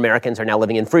glad that more Americans are now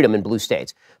living in freedom in blue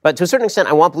states. But to a certain extent,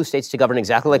 I want blue states to govern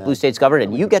exactly like blue states govern,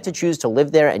 and you get to choose to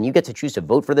live there, and you get to choose to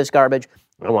vote for this garbage.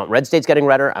 I want red states getting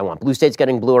redder. I want blue states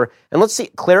getting bluer. And let's see,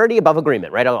 clarity above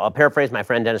agreement, right? I'll paraphrase my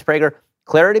friend Dennis Prager.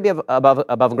 Clarity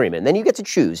above agreement. And then you get to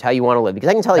choose how you want to live. Because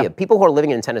I can tell you, people who are living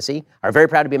in Tennessee are very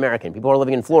proud to be American. People who are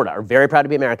living in Florida are very proud to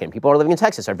be American. People who are living in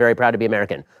Texas are very proud to be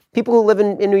American. People who live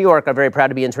in New York are very proud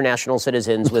to be international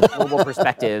citizens with global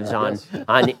perspectives on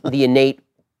the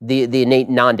innate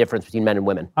non-difference between men and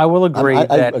women. I will agree I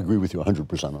agree with you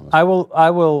 100% on this. I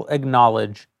will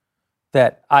acknowledge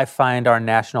that I find our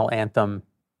national anthem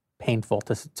painful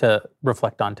to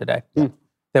reflect on today. Yeah.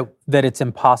 That it's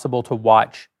impossible to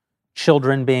watch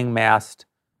children being massed.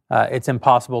 It's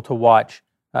impossible to watch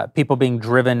people being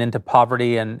driven into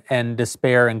poverty and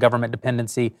despair and government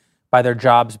dependency by their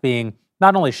jobs being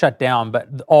not only shut down, but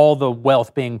all the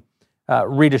wealth being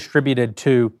redistributed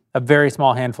to a very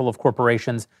small handful of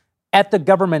corporations at the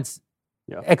government's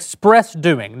express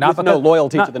doing. Not with no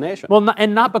loyalty to the nation. Well,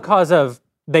 and not because of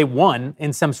they won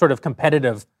in some sort of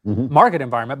competitive market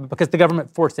environment, but because the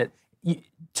government forced it.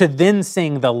 To then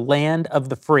sing the land of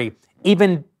the free,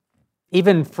 even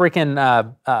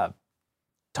freaking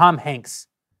Tom Hanks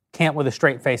can't with a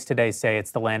straight face today say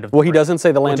it's the land of the brave. Well, he doesn't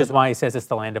say the land which is why he says it's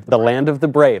the land of the the brave. land of the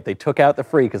brave. They took out the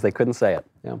free because they couldn't say it.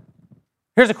 Yeah.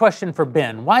 Here's a question for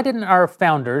Ben. Why didn't our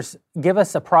founders give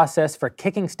us a process for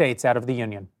kicking states out of the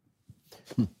union?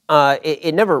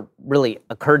 It never really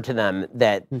occurred to them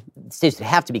that states would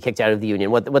have to be kicked out of the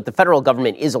union. What the federal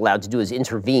government is allowed to do is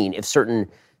intervene if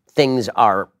certain things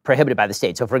are prohibited by the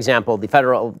state. So, for example, the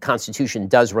federal constitution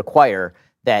does require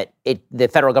that the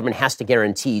federal government has to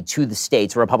guarantee to the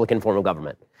states a Republican form of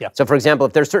government. Yeah. So, for example,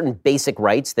 if there's certain basic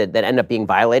rights that end up being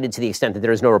violated to the extent that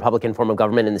there is no Republican form of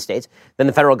government in the states, then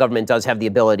the federal government does have the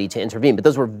ability to intervene. But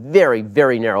those were very,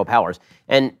 very narrow powers.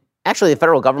 And actually, the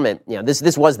federal government,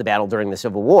 this was the battle during the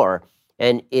Civil War,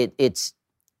 and it's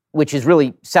which is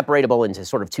really separatable into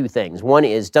sort of two things. One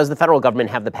is, does the federal government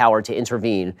have the power to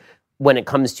intervene when it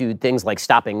comes to things like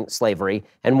stopping slavery?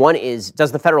 And one is,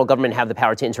 does the federal government have the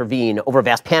power to intervene over a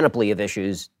vast panoply of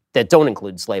issues that don't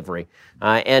include slavery?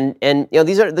 And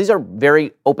these are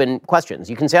very open questions.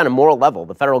 You can say on a moral level,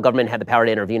 the federal government had the power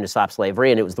to intervene to stop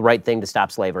slavery, and it was the right thing to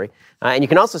stop slavery. And you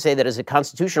can also say that as a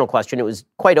constitutional question, it was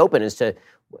quite open as to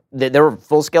there were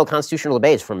full-scale constitutional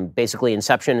debates from basically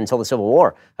inception until the Civil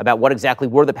War about what exactly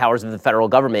were the powers of the federal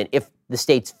government if the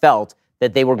states felt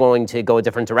that they were going to go a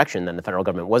different direction than the federal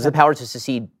government. Was the power to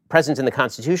secede present in the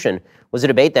Constitution? Was a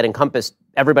debate that encompassed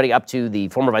everybody up to the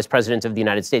former Vice President of the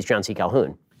United States, John C.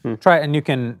 Calhoun. Try it, and you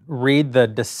can read the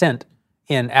dissent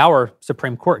in our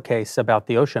Supreme Court case about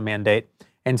the OSHA mandate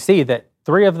and see that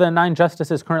 3 of the 9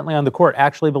 justices currently on the court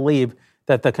actually believe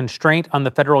that the constraint on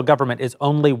the federal government is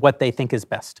only what they think is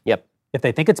best. Yep. If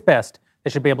they think it's best, they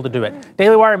should be able to do it.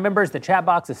 Daily Wire members, the chat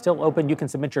box is still open. You can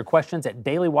submit your questions at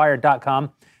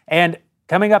dailywire.com. And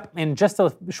coming up in just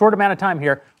a short amount of time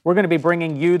here, we're going to be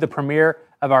bringing you the premiere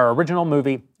of our original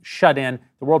movie, Shut In.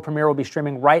 The world premiere will be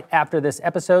streaming right after this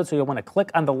episode, so you'll want to click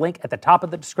on the link at the top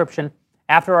of the description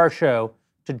after our show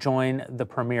to join the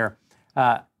premiere.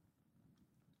 I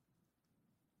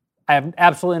have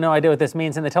absolutely no idea what this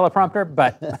means in the teleprompter,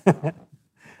 but...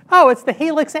 Oh, it's the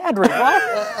Helix ad read.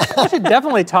 What? I should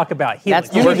definitely talk about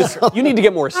Helix. You need to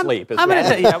get more sleep. I'm going to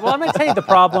tell you the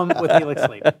problem with Helix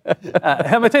Sleep.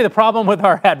 I'm going to tell you the problem with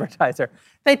our advertiser.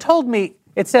 They told me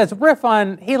it says riff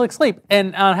on Helix Sleep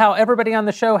and on how everybody on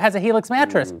the show has a Helix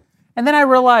mattress. And then I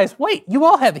realized, wait, you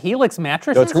all have Helix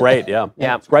mattresses? No, it's great, yeah.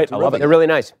 Yeah, It's great. I love it. They're really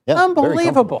nice. Yeah, very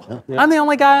Unbelievable. comfortable. Yeah. I'm the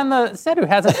only guy on the set who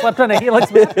hasn't slept on a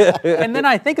Helix mattress. And then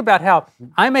I think about how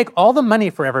I make all the money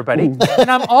for everybody,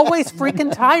 and I'm always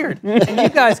freaking tired. And you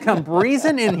guys come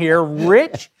breezing in here,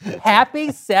 rich,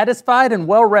 happy, satisfied, and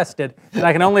well-rested. And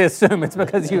I can only assume it's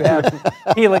because you have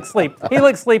Helix Sleep.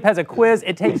 Helix Sleep has a quiz.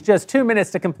 It takes just 2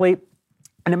 minutes to complete,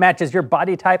 and it matches your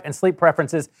body type and sleep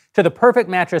preferences to the perfect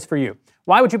mattress for you.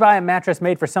 Why would you buy a mattress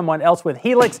made for someone else with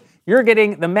Helix? You're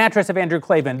getting the mattress of Andrew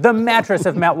Klavan, the mattress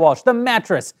of Matt Walsh, the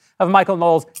mattress of Michael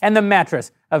Knowles, and the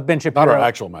mattress of Ben Shapiro. Not our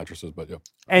actual mattresses, but yeah.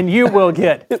 And you will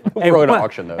get We're gonna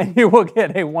auction those. and you will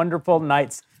get a wonderful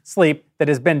night's sleep that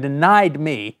has been denied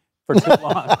me for too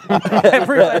long.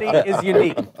 Everybody is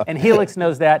unique, and Helix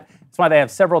knows that. That's why they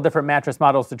have several different mattress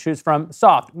models to choose from: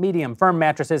 soft, medium, firm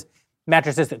mattresses.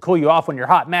 Mattresses that cool you off when you're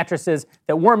hot, mattresses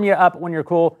that warm you up when you're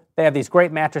cool. They have these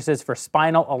great mattresses for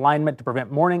spinal alignment to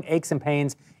prevent morning aches and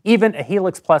pains, even a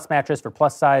Helix Plus mattress for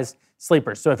plus-size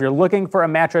sleepers. So if you're looking for a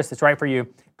mattress that's right for you,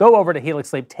 go over to Helix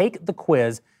Sleep, take the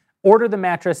quiz, order the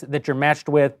mattress that you're matched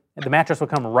with, and the mattress will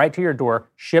come right to your door,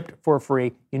 shipped for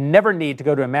free. You never need to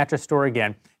go to a mattress store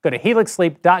again. Go to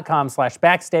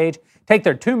helixsleep.com/backstage, take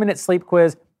their 2-minute sleep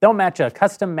quiz. They'll match a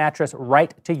custom mattress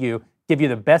right to you, give you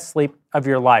the best sleep of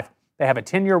your life. They have a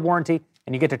 10-year warranty,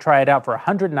 and you get to try it out for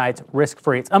 100 nights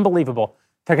risk-free. It's unbelievable.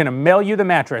 They're going to mail you the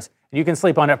mattress, and you can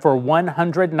sleep on it for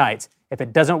 100 nights. If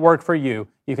it doesn't work for you,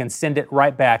 you can send it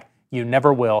right back. You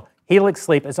never will. Helix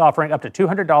Sleep is offering up to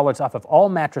 $200 off of all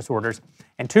mattress orders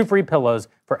and 2 free pillows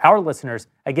for our listeners.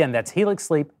 Again, that's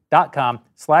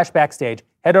helixsleep.com/backstage.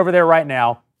 Head over there right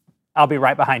now. I'll be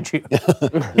right behind you.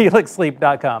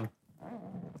 helixsleep.com.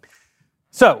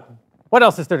 So, what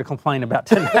else is there to complain about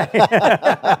tonight?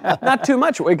 Not too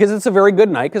much, because it's a very good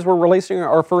night, because we're releasing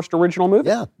our first original movie.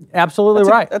 Yeah. Absolutely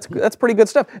right. That's pretty good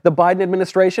stuff. The Biden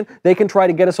administration, they can try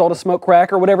to get us all to smoke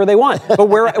crack or whatever they want, but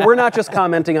we're not just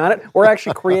commenting on it. We're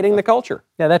actually creating the culture.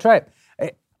 Yeah, that's right.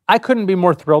 I couldn't be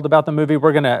more thrilled about the movie.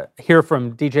 We're going to hear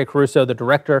from DJ Caruso, the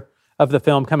director of the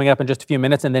film, coming up in just a few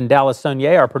minutes, and then Dallas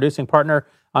Saunier, our producing partner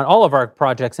on all of our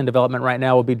projects in development right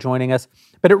now, will be joining us.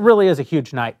 But it really is a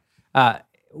huge night.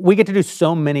 We get to do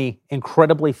so many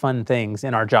incredibly fun things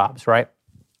in our jobs, right?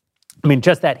 I mean,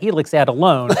 just that Helix ad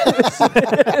alone.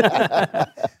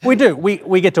 We do.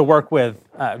 We get to work with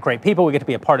great people. We get to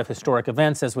be a part of historic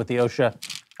events, as with the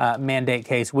OSHA mandate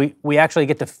case. We actually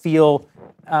get to feel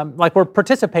like we're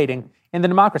participating in the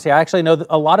democracy. I actually know that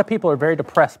a lot of people are very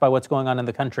depressed by what's going on in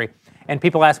the country. And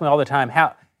people ask me all the time,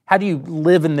 how do you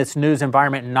live in this news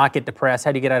environment and not get depressed?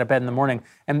 How do you get out of bed in the morning?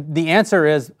 And the answer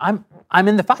is, I'm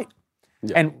in the fight.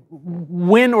 Yeah. And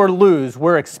win or lose,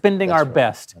 we're expending our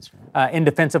best in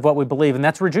defense of what we believe, and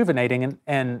that's rejuvenating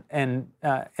and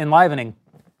enlivening.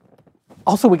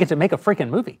 Also, we get to make a freaking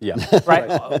movie,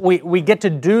 right? We get to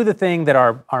do the thing that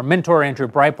our mentor, Andrew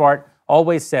Breitbart,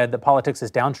 always said, that politics is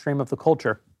downstream of the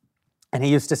culture. And he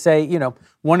used to say,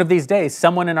 one of these days,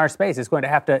 someone in our space is going to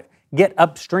have to get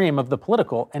upstream of the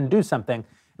political and do something.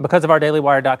 And because of our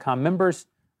DailyWire.com members,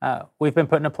 we've been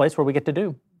put in a place where we get to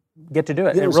do it. It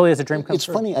really is a dream come true. It's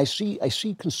funny. I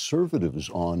see conservatives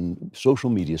on social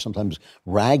media sometimes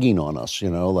ragging on us,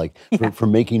 for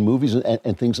making movies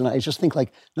and things. And I just think,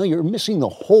 no, you're missing the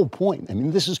whole point. I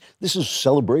mean, this is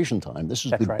celebration time. This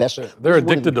is best. They're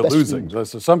addicted to losing.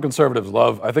 Some conservatives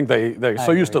love. I think they're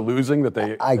so used to losing that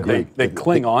they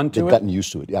cling on to it. They've gotten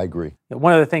used to it. Yeah, I agree.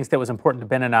 One of the things that was important to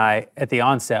Ben and I at the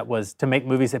onset was to make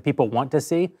movies that people want to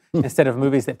see instead of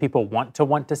movies that people want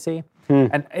to see.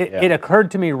 And it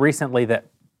occurred to me recently that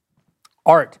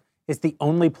art is the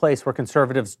only place where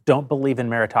conservatives don't believe in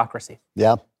meritocracy.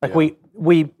 Yeah.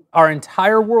 Our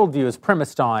entire worldview is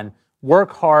premised on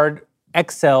work hard,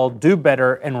 excel, do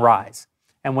better, and rise.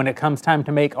 And when it comes time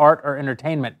to make art or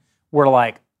entertainment, we're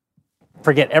like,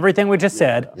 forget everything we just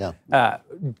said. Yeah.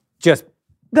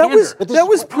 That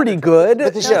was pretty good.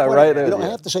 But this right. I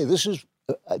have to say, this is,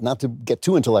 not to get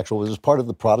too intellectual, this is part of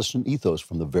the Protestant ethos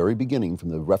from the very beginning, from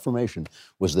the Reformation,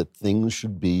 was that things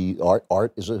should be,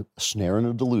 art is a snare and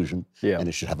a delusion, and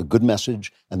it should have a good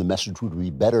message, and the message would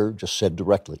be better just said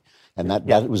directly. And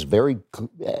that was very,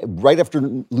 right after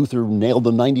Luther nailed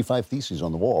the 95 Theses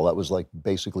on the wall, that was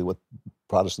basically what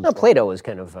Protestants... No, Plato was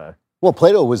kind of... Well,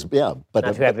 Plato was, but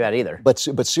not too happy about either.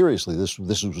 But seriously, this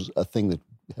was a thing that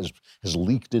has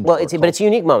leaked into. Well, but it's a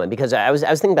unique moment, because I was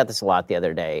thinking about this a lot the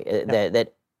other day.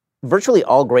 That virtually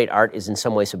all great art is in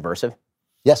some way subversive.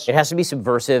 Yes, it has to be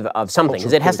subversive of something,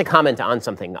 because it has to comment on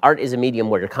something. Art is a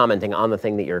medium where you're commenting on the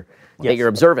thing that you're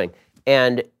observing.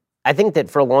 And I think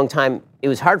that for a long time it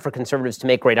was hard for conservatives to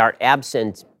make great art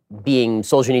absent being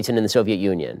Solzhenitsyn in the Soviet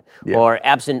Union, or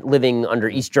absent living under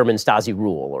East German Stasi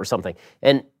rule or something.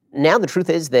 And now the truth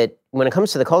is that when it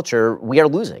comes to the culture, we are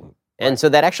losing. And so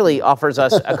that actually offers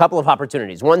us a couple of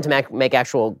opportunities. One, to make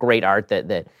actual great art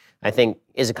that I think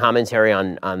is a commentary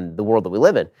on the world that we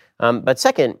live in. But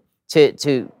second,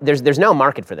 there's now a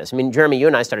market for this. I mean, Jeremy, you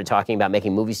and I started talking about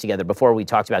making movies together before we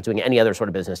talked about doing any other sort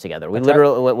of business together. We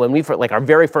literally, when we, like, our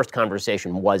very first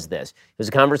conversation was this. It was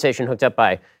a conversation hooked up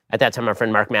by, at that time, our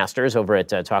friend Mark Masters over at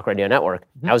Talk Radio Network.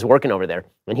 I was working over there,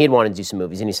 and he had wanted to do some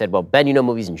movies. And he said, well, Ben, you know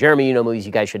movies, and Jeremy, you know movies,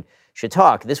 you guys should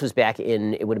talk. This was back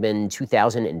in, it would have been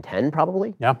 2010,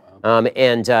 probably. Yeah.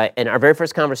 And our very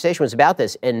first conversation was about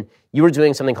this. And you were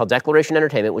doing something called Declaration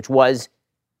Entertainment, which was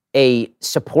a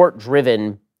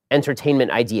support-driven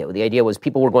entertainment idea. The idea was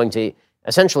people were going to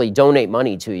essentially donate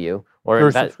money to you or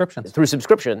through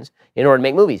subscriptions in order to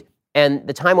make movies. And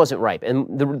the time wasn't ripe.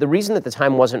 And the reason that the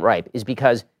time wasn't ripe is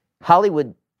because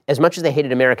Hollywood, as much as they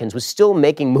hated Americans, was still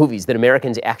making movies that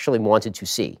Americans actually wanted to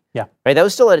see. Yeah. Right? That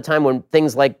was still at a time when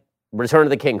things like Return of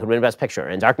the King could win Best Picture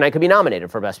and Dark Knight could be nominated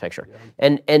for Best Picture.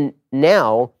 Yeah. And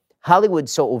now Hollywood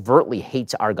so overtly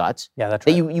hates our guts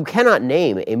that you cannot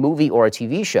name a movie or a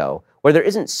TV show where there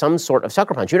isn't some sort of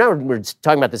sucker punch. You and I were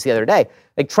talking about this the other day.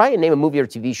 Like, try and name a movie or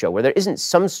TV show where there isn't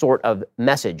some sort of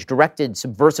message directed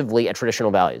subversively at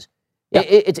traditional values. Yeah.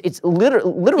 It's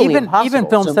literally impossible. Even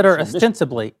films that are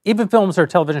ostensibly, even films or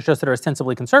television shows that are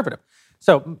ostensibly conservative.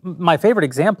 So my favorite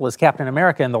example is Captain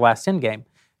America in The Last Endgame.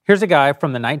 Here's a guy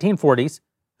from the 1940s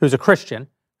who's a Christian,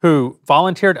 who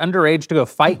volunteered underage to go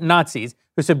fight Nazis,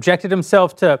 who subjected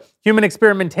himself to human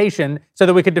experimentation so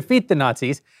that we could defeat the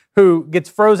Nazis, who gets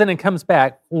frozen and comes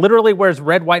back, literally wears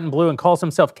red, white, and blue and calls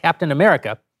himself Captain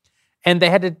America. And they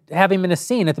had to have him in a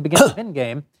scene at the beginning of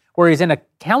Endgame where he's in a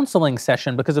counseling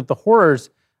session because of the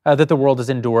horrors that the world has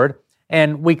endured.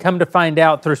 And we come to find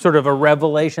out through sort of a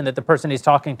revelation that the person he's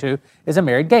talking to is a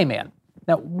married gay man.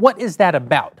 Now, what is that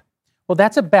about? Well,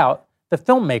 that's about the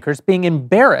filmmakers being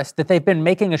embarrassed that they've been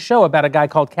making a show about a guy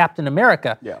called Captain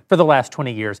America for the last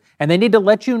 20 years. And they need to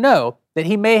let you know that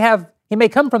he may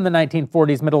come from the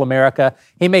 1940s middle America.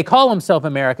 He may call himself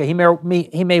America. He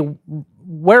may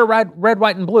wear red,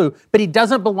 white, and blue, but he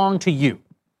doesn't belong to you.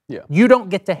 Yeah. You don't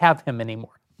get to have him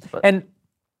anymore. And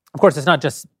of course, it's not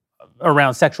just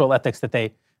around sexual ethics that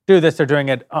they do this. They're doing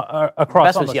it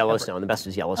across. The best was Yellowstone. The best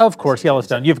was Yellowstone. Of course,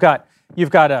 Yellowstone. You've got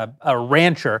a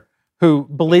rancher who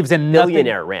believes in nothing.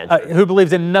 Millionaire rancher. Who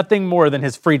believes in nothing more than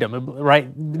his freedom.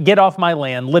 Right? Get off my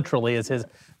land. Literally is his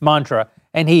mantra.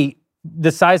 And he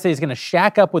decides that he's going to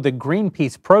shack up with a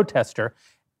Greenpeace protester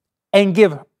and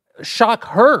shock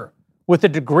her with the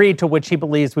degree to which he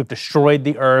believes we've destroyed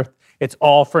the earth. It's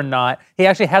all for naught. He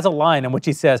actually has a line in which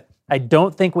he says, I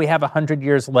don't think we have 100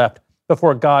 years left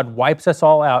before God wipes us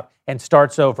all out and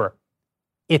starts over,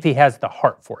 if he has the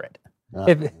heart for it.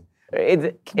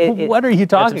 What are you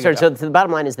talking about? So the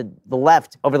bottom line is that the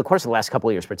left, over the course of the last couple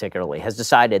of years particularly, has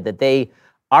decided that they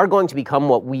are going to become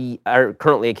what we are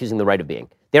currently accusing the right of being.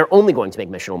 They're only going to make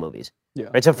missional movies. Yeah.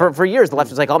 Right? So for years, the left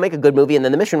was like, I'll make a good movie, and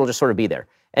then the mission will just sort of be there.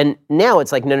 And now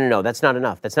it's like, no, that's not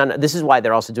enough. This is why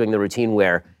they're also doing the routine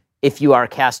where if you are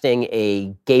casting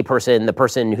a gay person, the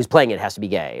person who's playing it has to be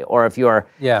gay. Or if you are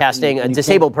casting a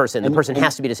disabled person, the person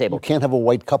has to be disabled. You can't have a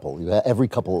white couple. Every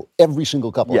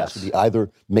single couple has to be either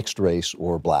mixed race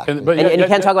or black. And you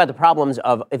can't talk about the problems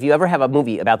of, if you ever have a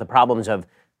movie about the problems of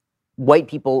white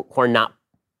people who are not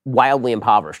wildly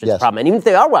impoverished, it's a problem. And even if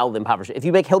they are wildly impoverished, if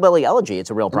you make Hillbilly Elegy, it's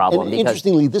a real problem. And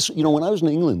interestingly, when I was in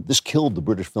England, this killed the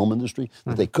British film industry.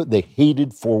 They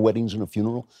hated 4 Weddings and a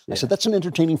Funeral. I said, that's an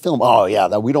entertaining film. Oh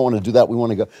yeah, we don't want to do that. We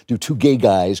want to go do 2 gay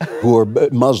guys who are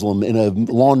Muslim in a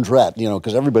laundrette,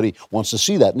 because everybody wants to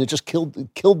see that. And it just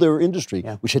killed their industry,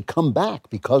 which had come back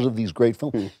because of these great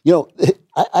films.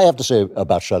 I have to say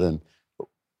about Shut In,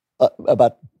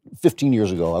 about 15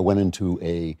 years ago, I went into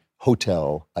a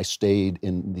hotel. I stayed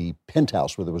in the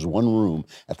penthouse where there was 1 room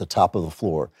at the top of the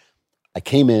floor. I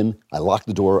came in, I locked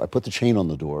the door, I put the chain on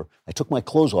the door, I took my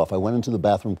clothes off, I went into the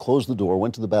bathroom, closed the door,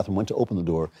 went to the bathroom, went to open the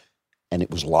door, and it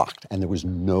was locked, and there was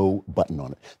no button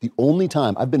on it. The only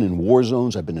time, I've been in war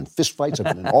zones, I've been in fist fights,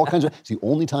 I've been in all kinds of, it's the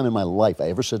only time in my life I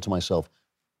ever said to myself,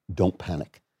 don't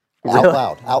panic. Out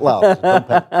loud, don't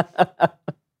panic.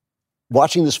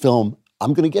 Watching this film,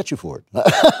 I'm going to get you for it.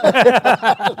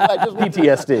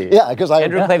 PTSD. Yeah, because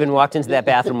Andrew Klavan walked into that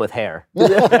bathroom with hair. It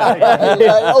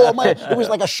was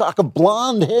like a shock of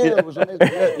blonde hair. It was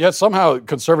amazing. Yet somehow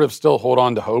conservatives still hold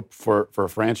on to hope for a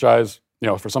franchise.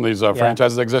 For some of these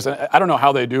franchises that exist. And I don't know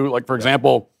how they do. Like, for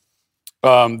example,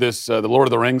 the Lord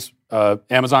of the Rings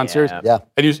Amazon series. Yeah.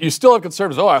 And you still have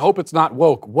conservatives. Oh, I hope it's not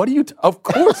woke. What do you? Of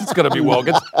course, it's going to be woke.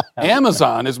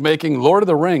 Amazon is making Lord of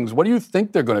the Rings. What do you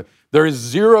think they're going to? There is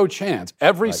zero chance.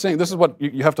 This is what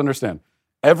you have to understand.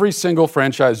 Every single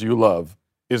franchise you love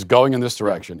is going in this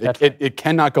direction. It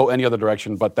cannot go any other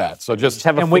direction but that. So just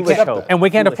have a we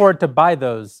can't afford to buy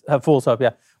those fool's hope.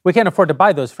 Yeah, we can't afford to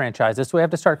buy those franchises, so we have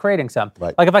to start creating some.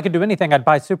 Right. Like if I could do anything, I'd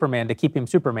buy Superman to keep him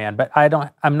Superman. But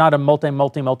I'm not a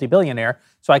multi-billionaire,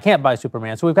 so I can't buy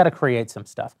Superman. So we've got to create some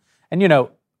stuff. And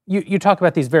you talk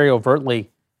about these very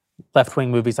overtly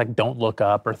left-wing movies like Don't Look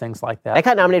Up or things like that. That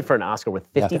got nominated for an Oscar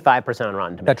with 55% on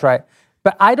Rotten Tomatoes. That's right.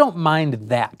 But I don't mind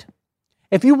that.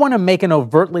 If you want to make an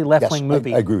overtly left-wing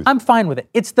movie, I agree with I'm fine with it.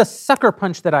 It's the sucker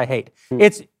punch that I hate.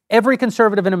 It's every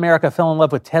conservative in America fell in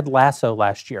love with Ted Lasso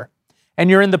last year. And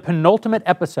you're in the penultimate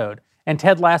episode, and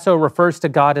Ted Lasso refers to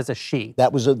God as a she.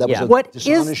 That was a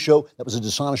dishonest show. That was a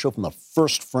dishonest show from the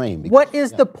first frame. What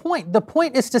is the point? The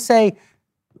point is to say,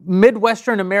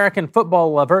 Midwestern American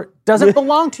football lover doesn't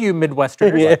belong to you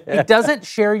Midwesterners. He doesn't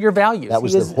share your values. That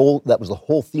was the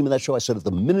whole theme of that show. I said at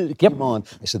the minute it came on,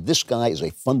 I said this guy is a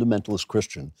fundamentalist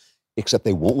Christian. Except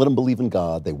they won't let him believe in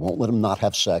God. They won't let him not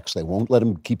have sex. They won't let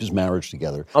him keep his marriage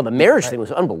together. Oh, the marriage thing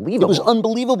was unbelievable. It was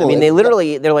unbelievable. I mean,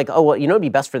 they're like, oh, well, you know what'd be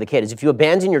best for the kid is if you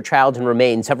abandon your child and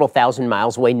remain several thousand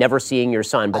miles away, never seeing your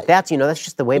son. But that's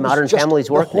just the way modern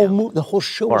families work now. The whole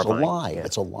show was a lie. Yeah.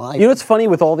 It's a lie. You know what's funny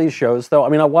with all these shows, though? I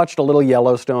mean, I watched a little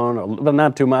Yellowstone, but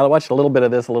not too much. I watched a little bit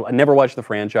of this. I never watched the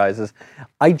franchises.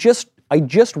 I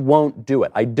just won't do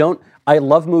it. I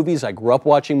love movies. I grew up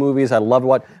watching movies. I love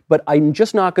but I'm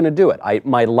just not going to do it.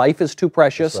 My life is too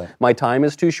precious. Right. My time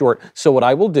is too short. So what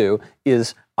I will do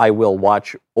is I will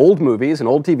watch old movies and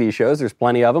old TV shows. There's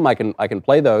plenty of them. I can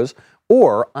play those.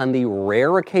 Or on the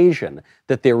rare occasion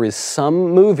that there is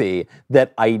some movie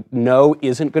that I know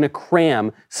isn't going to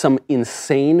cram some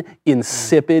insane,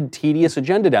 insipid, tedious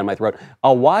agenda down my throat,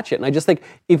 I'll watch it. And I just think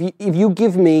if you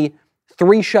give me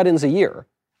 3 shut-ins a year,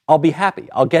 I'll be happy.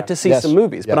 I'll get to see some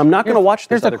movies, but I'm not going to watch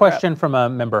this. Here's a question from a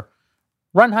member.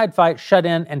 Run, Hide, Fight, Shut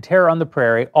In, and Terror on the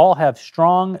Prairie all have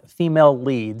strong female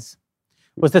leads.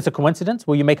 Was this a coincidence?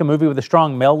 Will you make a movie with a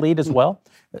strong male lead as well?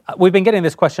 We've been getting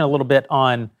this question a little bit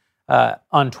on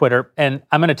Twitter, and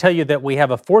I'm going to tell you that we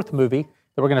have a 4th movie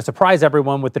that we're going to surprise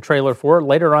everyone with the trailer for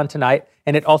later on tonight,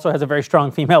 and it also has a very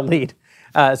strong female lead.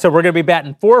 So we're going to be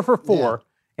batting 4 for 4.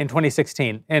 In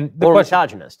 2016. And we're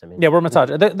misogynist. Yeah, we're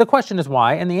misogynist. The question is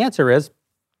why, and the answer is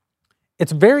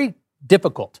it's very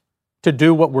difficult to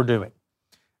do what we're doing.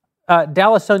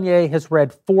 Dallas Saunier has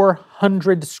read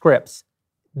 400 scripts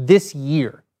this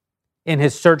year in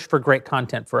his search for great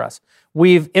content for us.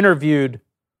 We've interviewed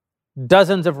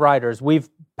dozens of writers. We've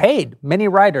paid many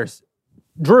writers,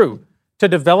 Drew, to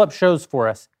develop shows for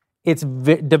us.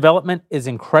 Development is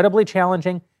incredibly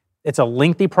challenging. It's a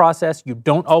lengthy process. You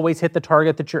don't always hit the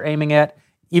target that you're aiming at.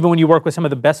 Even when you work with some of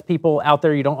the best people out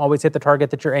there, you don't always hit the target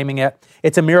that you're aiming at.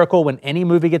 It's a miracle when any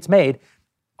movie gets made.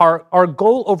 Our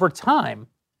goal over time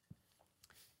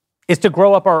is to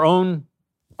grow up our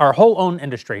whole own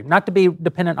industry, not to be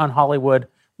dependent on Hollywood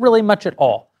really much at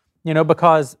all,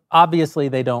 because obviously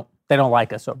they don't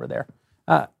like us over there.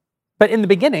 But in the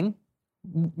beginning,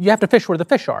 you have to fish where the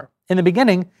fish are. In the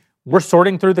beginning, we're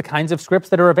sorting through the kinds of scripts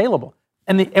that are available.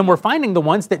 And we're finding the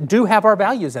ones that do have our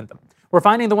values in them. We're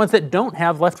finding the ones that don't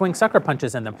have left-wing sucker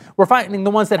punches in them. We're finding the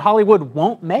ones that Hollywood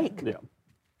won't make. Yeah.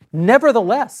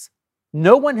 Nevertheless,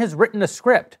 no one has written a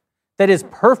script that is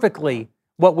perfectly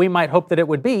what we might hope that it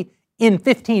would be in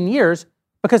 15 years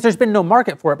because there's been no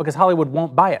market for it because Hollywood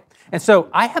won't buy it. And so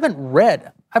I've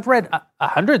read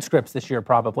 100 scripts this year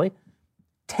probably.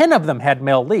 10 of them had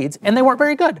male leads, and they weren't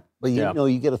very good. But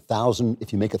you get 1,000,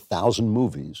 if you make 1,000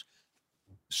 movies,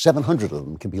 700 of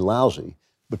them can be lousy,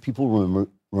 but people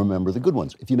remember the good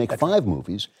ones. If you make 5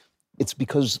 movies, it's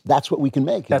because that's what we can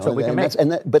make. That's what we can make.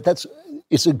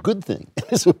 It's a good thing.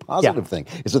 It's a positive thing.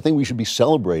 It's a thing we should be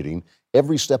celebrating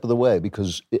every step of the way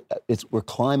because we're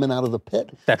climbing out of the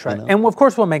pit. That's right. And of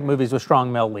course we'll make movies with strong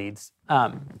male leads.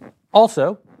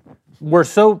 Also, we're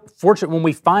so fortunate when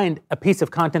we find a piece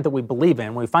of content that we believe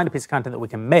in, when we find a piece of content that we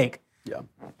can make,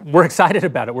 we're excited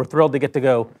about it. We're thrilled to get to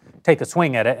go take a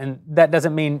swing at it. And that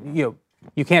doesn't mean,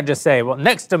 you can't just say, well,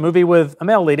 next a movie with a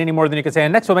male lead any more than you can say,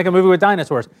 and next we'll make a movie with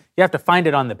dinosaurs. You have to find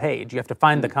it on the page. You have to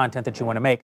find the content that you want to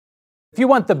make. If you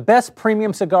want the best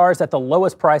premium cigars at the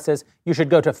lowest prices, you should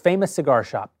go to Famous Cigar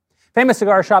Shop. Famous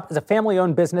Cigar Shop is a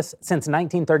family-owned business since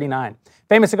 1939.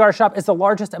 Famous Cigar Shop is the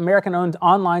largest American-owned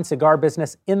online cigar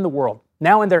business in the world.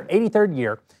 Now in their 83rd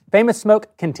year, Famous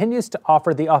Smoke continues to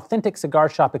offer the authentic cigar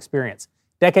shop experience.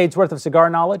 Decades worth of cigar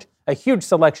knowledge, a huge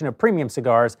selection of premium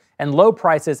cigars, and low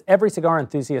prices every cigar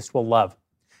enthusiast will love.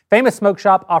 Famous Smoke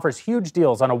Shop offers huge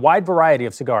deals on a wide variety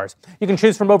of cigars. You can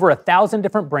choose from over 1,000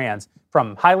 different brands,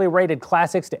 from highly rated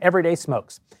classics to everyday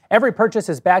smokes. Every purchase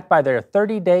is backed by their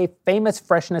 30-day Famous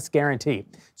Freshness Guarantee,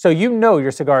 so you know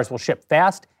your cigars will ship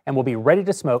fast and will be ready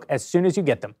to smoke as soon as you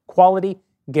get them. Quality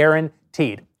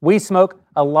guaranteed. We smoke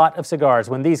a lot of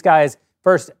cigars. When these guys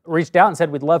first reached out and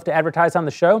said we'd love to advertise on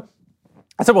the show,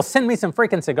 I said, well, send me some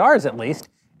freaking cigars at least.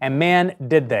 And man,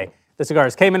 did they. The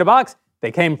cigars came in a box. They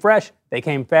came fresh. They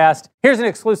came fast. Here's an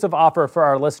exclusive offer for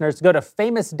our listeners. Go to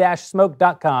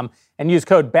famous-smoke.com and use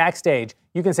code BACKSTAGE.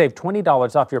 You can save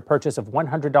 $20 off your purchase of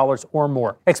 $100 or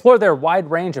more. Explore their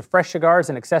wide range of fresh cigars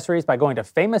and accessories by going to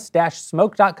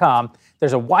famous-smoke.com.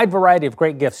 There's a wide variety of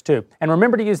great gifts, too. And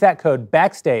remember to use that code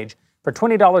BACKSTAGE for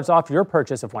 $20 off your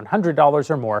purchase of $100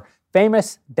 or more.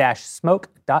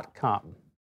 famous-smoke.com.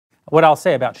 What I'll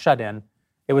say about Shut In,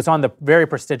 it was on the very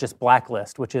prestigious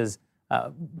Blacklist, which is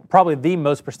probably the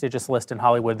most prestigious list in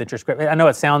Hollywood that your script. I know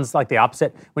it sounds like the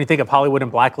opposite. When you think of Hollywood and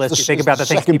Blacklist, you think about the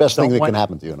things second people best thing don't that want. can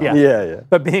happen to you. Yeah. Yeah.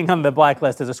 But being on the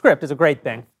Blacklist as a script is a great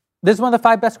thing. This is one of the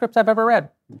 5 best scripts I've ever read.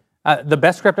 The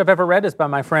best script I've ever read is by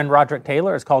my friend Roderick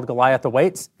Taylor. It's called Goliath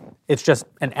Awaits. It's just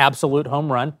an absolute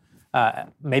home run.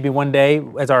 Maybe one day,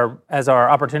 as our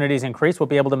opportunities increase, we'll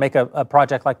be able to make a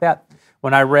project like that.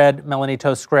 When I read Melanie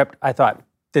To's script, I thought,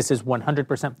 this is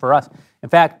 100% for us. In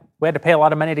fact, we had to pay a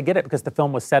lot of money to get it because the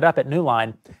film was set up at New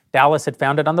Line. Dallas had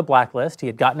found it on the Blacklist. He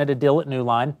had gotten it a deal at New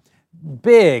Line.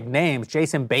 Big names,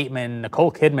 Jason Bateman,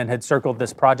 Nicole Kidman had circled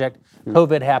this project.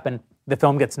 COVID happened. The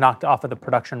film gets knocked off of the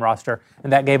production roster,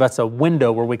 and that gave us a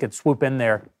window where we could swoop in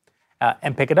there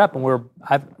and pick it up. And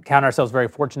I count ourselves very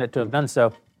fortunate to have done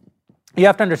so. You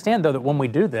have to understand, though, that when we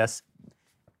do this,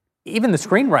 even the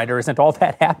screenwriter isn't all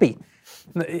that happy.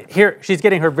 Here, she's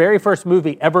getting her very first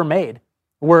movie ever made.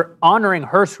 We're honoring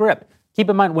her script.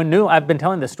 Keep in mind, I've been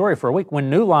telling this story for a week.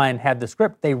 When New Line had the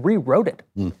script, they rewrote it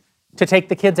to take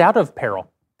the kids out of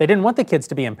peril. They didn't want the kids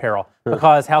to be in peril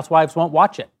because housewives won't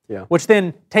watch it, which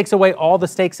then takes away all the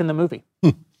stakes in the movie.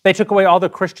 They took away all the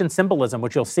Christian symbolism,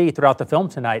 which you'll see throughout the film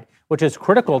tonight, which is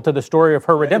critical to the story of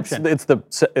her redemption. It's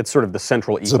sort of the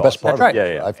central ethos. It's the best part. That's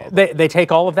right. Yeah. They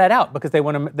take all of that out because they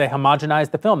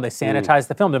homogenize the film, they sanitize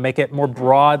the film to make it more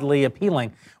broadly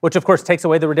appealing, which of course takes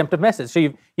away the redemptive message.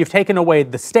 So you've taken away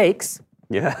the stakes.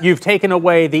 Yeah. You've taken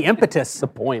away the impetus the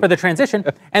point. for the transition,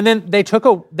 and then they took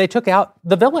out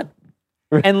the villain.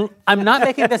 And I'm not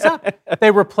making this up. They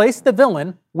replaced the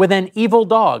villain with an evil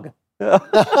dog.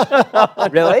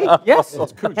 Really? Yes.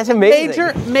 That's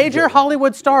amazing. Major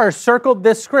Hollywood stars circled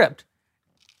this script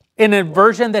in a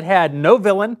version that had no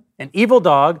villain, an evil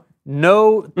dog,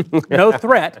 no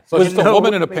threat. So it's just a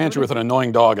woman in a pantry with an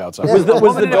annoying dog outside.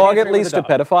 Was the dog at least a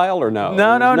pedophile or no?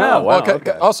 No. Wow,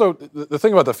 okay. Also, the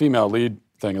thing about the female lead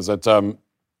thing is that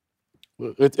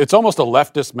it's almost a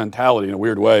leftist mentality in a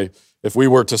weird way. If we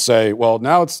were to say, well,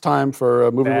 now it's time for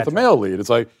a movie with a male lead, it's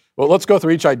like, well, let's go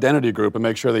through each identity group and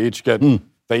make sure they each get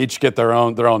their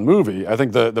own movie. I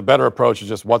think the better approach is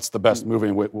just what's the best movie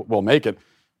and we'll make it.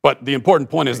 But the important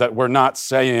point is that we're not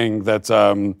saying that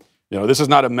this is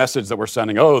not a message that we're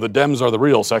sending. Oh, the Dems are the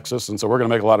real sexists, and so we're going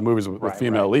to make a lot of movies with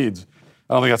female leads.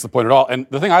 I don't think that's the point at all. And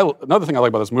another thing I like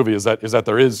about this movie is that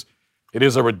it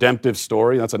is a redemptive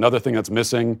story. That's another thing that's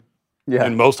missing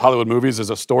in most Hollywood movies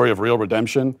is a story of real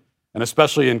redemption, and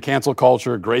especially in cancel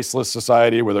culture, graceless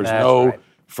society where there's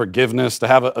forgiveness, to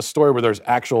have a story where there's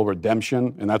actual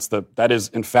redemption, and that is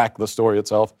in fact the story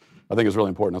itself, I think is really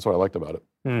important. That's what I liked about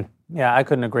it. Yeah, I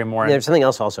couldn't agree more. There's something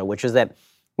else also, which is that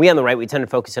we on the right, we tend to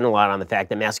focus in a lot on the fact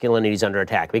that masculinity is under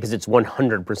attack because it's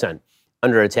 100%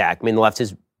 under attack. I mean, the left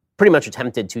has pretty much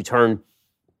attempted to turn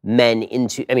men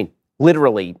into,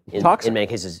 literally in many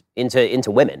cases, into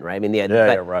women, right? I mean,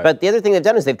 but the other thing they've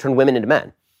done is they've turned women into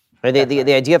men. Right?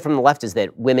 The idea from the left is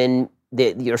that women,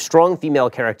 your strong female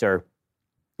character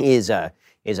is a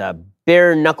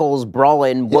bare knuckles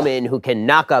brawling woman who can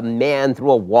knock a man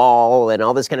through a wall and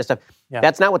all this kind of stuff. Yeah.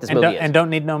 That's not what this movie is. And don't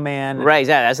need no man. Right,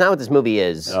 exactly. That's not what this movie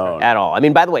is at all. I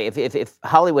mean, by the way, if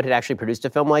Hollywood had actually produced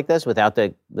a film like this without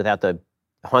the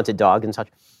haunted dog and such,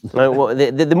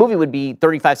 the movie would be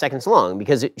 35 seconds long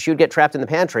because she would get trapped in the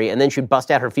pantry and then she'd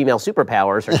bust out her female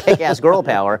superpowers, her kick-ass girl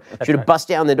power. She would bust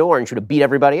down the door and she would beat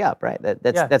everybody up, right?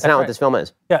 That's not what this film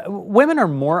is. Yeah, women are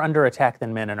more under attack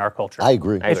than men in our culture. I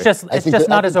agree. It's just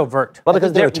not as overt. Well,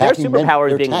 because their superpowers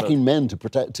they're being attacking men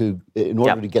in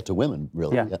order to get to women,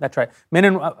 really. Yeah, that's right. Men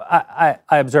and I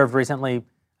observed recently,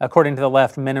 according to the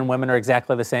left, men and women are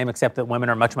exactly the same, except that women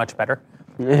are much, much better.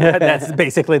 That's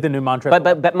basically the new mantra.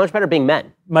 But much better being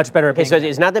men. Much better at being So men.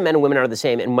 it's not that men and women are the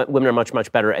same, and women are much,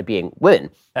 much better at being women.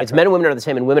 It's men and women are the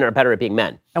same, and women are better at being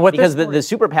men. And what because this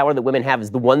the superpower that women have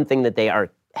is the one thing that they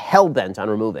are hell-bent on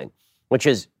removing, which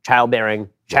is childbearing,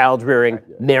 child-rearing,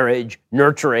 marriage,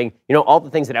 nurturing, all the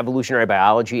things that evolutionary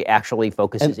biology actually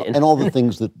focuses in. And all the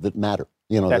things that matter.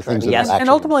 The things that Yes. are And actually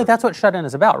ultimately, that's what Shut In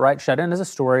is about, right? Shut In is a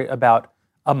story about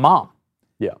a mom.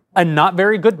 Yeah. A not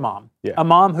very good mom. Yeah. A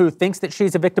mom who thinks that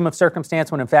she's a victim of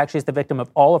circumstance when in fact she's the victim of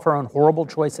all of her own horrible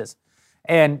choices.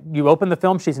 And you open the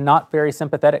film, she's not very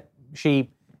sympathetic.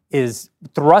 She is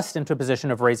thrust into a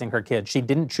position of raising her kids. She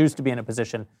didn't choose to be in a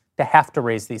position to have to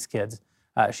raise these kids.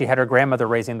 She had her grandmother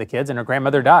raising the kids, and her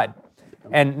grandmother died.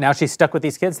 And now she's stuck with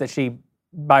these kids that she,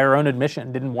 by her own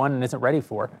admission, didn't want and isn't ready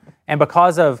for. And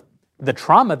because of the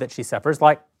trauma that she suffers,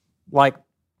 like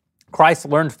Christ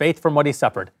learned faith from what he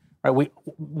suffered. Right?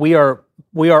 We are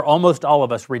almost all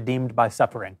of us redeemed by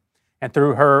suffering. And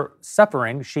through her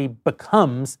suffering, she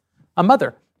becomes a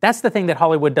mother. That's the thing that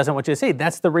Hollywood doesn't want you to see.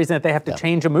 That's the reason that they have to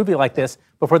change a movie like this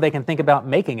before they can think about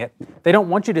making it. They don't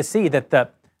want you to see that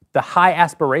the high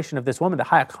aspiration of this woman, the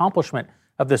high accomplishment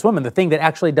of this woman, the thing that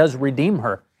actually does redeem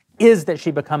her, is that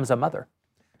she becomes a mother.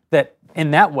 That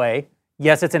in that way,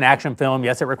 yes, it's an action film.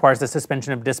 Yes, it requires the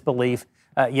suspension of disbelief.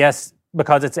 Yes,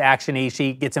 because it's action-y,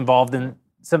 she gets involved in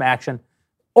some action.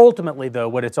 Ultimately, though,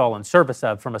 what it's all in service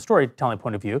of, from a storytelling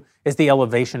point of view, is the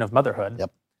elevation of motherhood.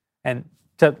 Yep. And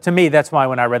to me, that's why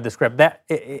when I read the script,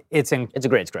 it's a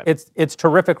great script. It's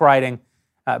terrific writing,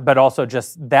 but also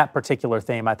just that particular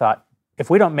theme. I thought, if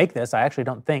we don't make this, I actually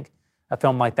don't think a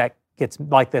film like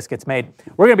this gets made.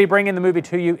 We're going to be bringing the movie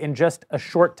to you in just a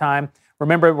short time.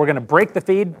 Remember, we're going to break the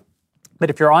feed. But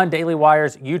if you're on Daily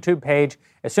Wire's YouTube page,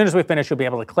 as soon as we finish, you'll be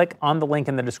able to click on the link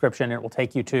in the description, and it will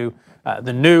take you to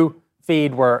the new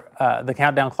feed where the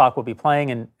countdown clock will be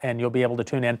playing, and you'll be able to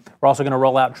tune in. We're also going to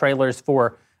roll out trailers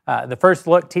for the first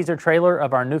look teaser trailer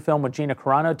of our new film with Gina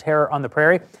Carano, Terror on the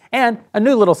Prairie, and a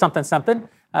new little something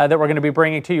that we're going to be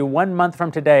bringing to you 1 month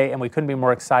from today, and we couldn't be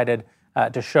more excited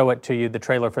to show it to you. The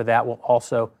trailer for that will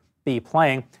also be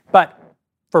playing. But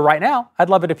for right now, I'd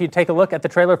love it if you'd take a look at the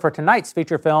trailer for tonight's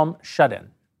feature film, Shut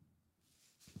In.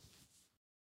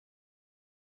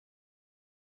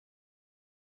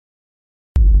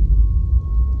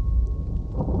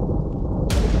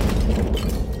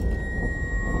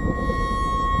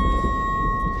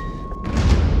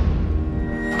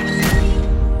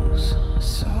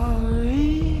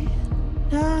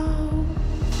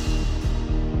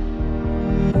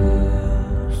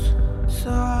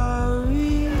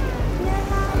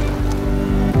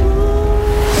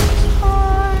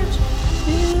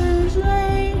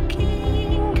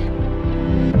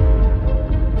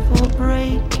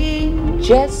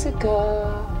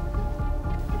 Jessica.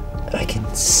 I can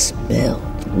smell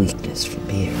the weakness from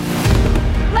here.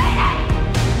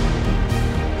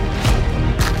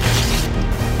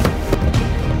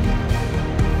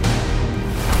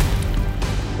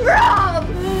 Rob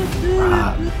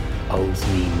Owes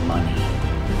me money.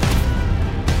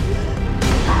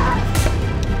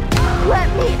 Let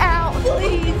me out,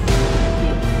 please.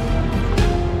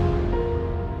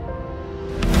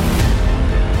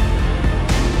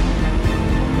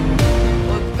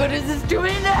 What good is this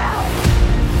doing now?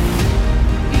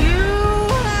 You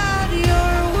had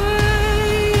your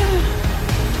way.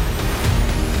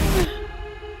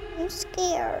 I'm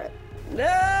scared.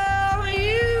 Now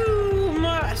you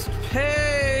must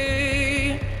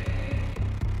pay.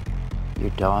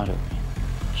 Your daughter,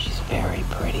 she's very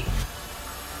pretty.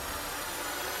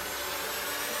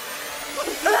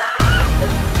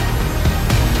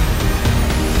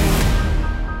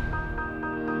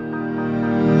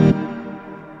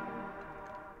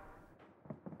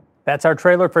 That's our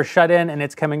trailer for Shut In, and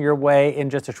it's coming your way in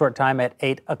just a short time at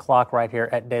 8 o'clock right here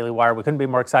at Daily Wire. We couldn't be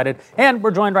more excited. And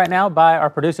we're joined right now by our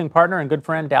producing partner and good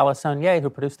friend, Dallas Saunier, who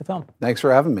produced the film. Thanks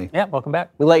for having me. Yeah, welcome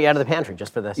back. We let you out of the pantry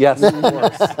just for this. Yes.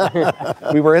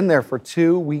 We were in there for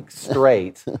 2 weeks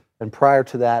straight, and prior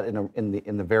to that,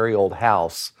 in the very old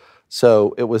house.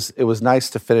 So it was nice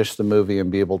to finish the movie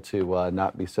and be able to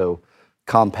not be so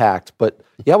compact. But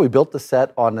yeah, we built the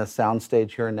set on a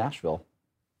soundstage here in Nashville.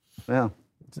 Yeah.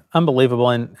 It's unbelievable,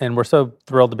 and we're so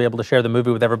thrilled to be able to share the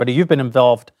movie with everybody. You've been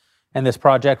involved in this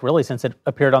project really since it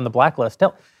appeared on the Blacklist.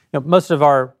 Most of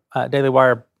our Daily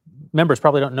Wire members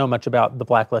probably don't know much about the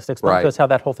Blacklist. Explain to us how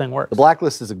that whole thing works. The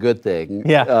Blacklist is a good thing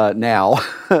now,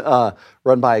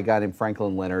 run by a guy named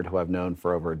Franklin Leonard, who I've known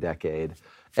for over a decade.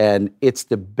 And it's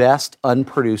the best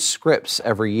unproduced scripts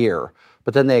every year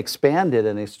But then they expanded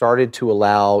and they started to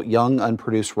allow young,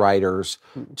 unproduced writers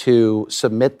to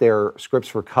submit their scripts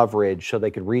for coverage so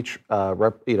they could reach,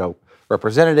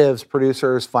 representatives,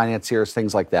 producers, financiers,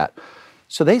 things like that.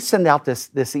 So they send out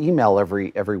this email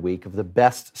every week of the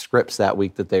best scripts that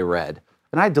week that they read.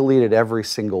 And I deleted every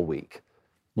single week.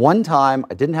 One time,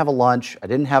 I didn't have a lunch, I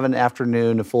didn't have an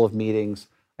afternoon full of meetings.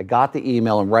 I got the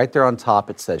email, and right there on top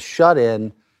it says, "Shut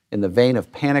in the vein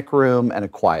of Panic Room and A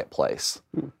Quiet Place."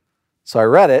 So I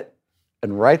read it,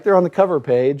 and right there on the cover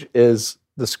page is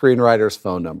the screenwriter's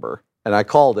phone number. And I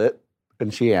called it,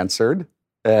 and she answered.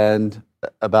 And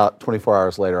about 24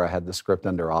 hours later, I had the script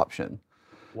under option.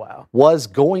 Wow. Was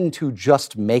going to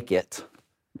just make it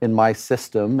in my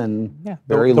system, and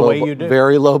very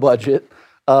low budget.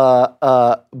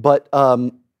 But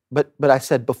I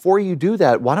said, before you do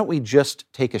that, why don't we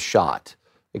just take a shot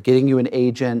at getting you an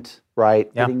agent, right?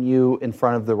 Yeah. Getting you in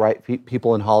front of the right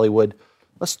people in Hollywood.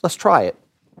 Let's try it.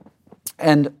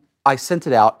 And I sent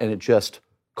it out, and it just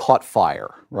caught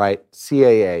fire, right?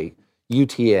 CAA,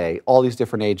 UTA, all these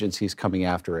different agencies coming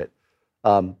after it.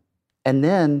 And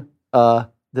then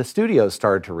the studios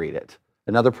started to read it.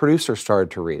 Another producer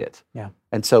started to read it. Yeah.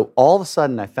 And so all of a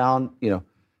sudden I found,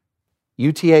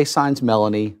 UTA signs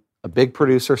Melanie, a big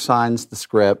producer signs the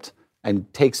script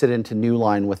and takes it into New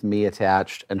Line with me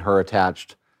attached and her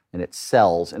attached, and it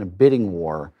sells in a bidding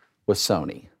war with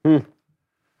Sony.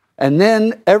 And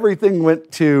then everything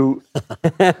went to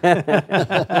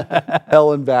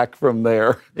hell and back from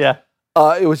there. Yeah.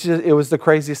 It was the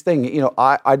craziest thing.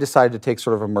 I decided to take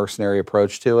sort of a mercenary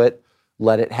approach to it,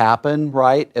 let it happen,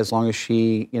 right? As long as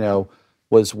she,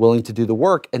 was willing to do the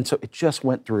work. And so it just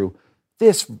went through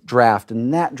this draft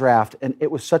and that draft, and it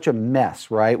was such a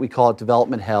mess, right? We call it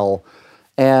development hell.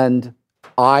 And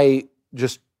I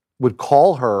just would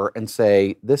call her and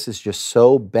say, this is just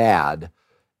so bad.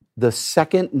 The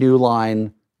second New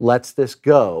Line lets this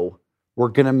go, we're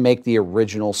going to make the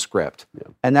original script. Yeah.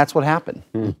 And that's what happened.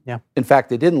 Yeah. In fact,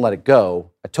 they didn't let it go.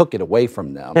 I took it away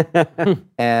from them.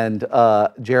 And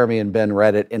Jeremy and Ben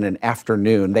read it in an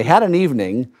afternoon. They had an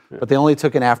evening, but they only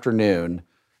took an afternoon.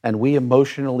 And we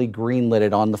emotionally greenlit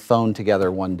it on the phone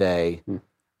together one day.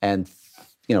 And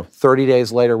 30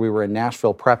 days later, we were in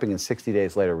Nashville prepping, and 60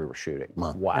 days later, we were shooting.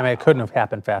 Wow. I mean, it couldn't have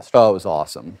happened faster. Oh, it was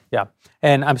awesome. Yeah.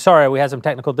 And I'm sorry, we had some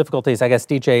technical difficulties. I guess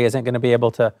DJ isn't going to be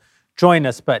able to join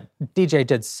us, but DJ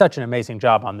did such an amazing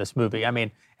job on this movie. I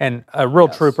mean, and a real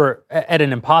trooper at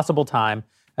an impossible time.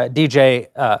 DJ,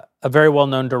 a very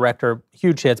well-known director,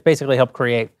 huge hits, basically helped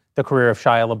create the career of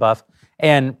Shia LaBeouf.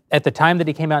 And at the time that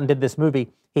he came out and did this movie,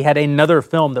 he had another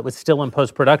film that was still in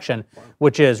post-production,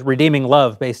 which is Redeeming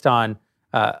Love, based on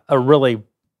a really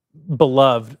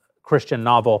beloved Christian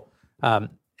novel,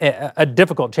 a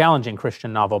difficult, challenging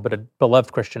Christian novel, but a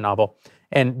beloved Christian novel.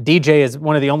 And DJ is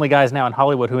one of the only guys now in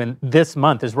Hollywood who in this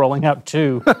month is rolling out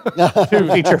two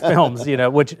feature films,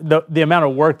 which the amount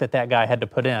of work that guy had to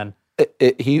put in.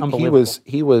 He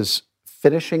was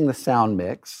finishing the sound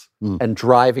mix and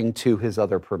driving to his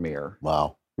other premiere.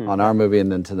 Wow. On our movie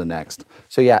and then to the next.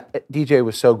 So yeah, DJ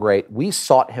was so great. We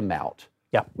sought him out.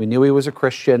 Yeah. We knew he was a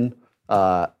Christian.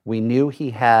 We knew he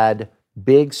had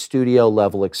big studio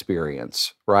level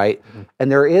experience, right?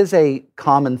 And there is a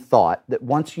common thought that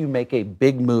once you make a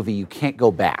big movie, you can't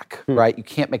go back, right? You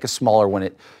can't make a smaller one.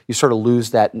 You sort of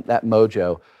lose that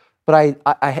mojo. But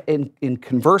in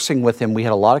conversing with him, we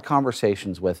had a lot of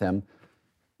conversations with him.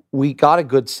 We got a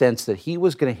good sense that he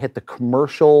was going to hit the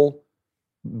commercial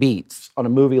beats on a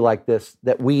movie like this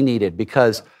that we needed,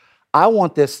 because I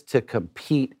want this to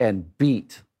compete and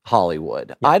beat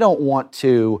Hollywood. I don't want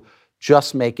to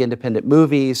just make independent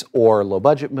movies or low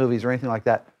budget movies or anything like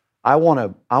that. I want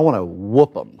to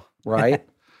whoop them, right?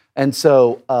 And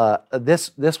so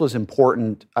this was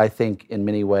important, I think, in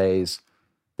many ways,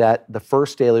 that the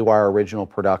first Daily Wire original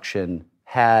production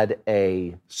had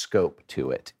a scope to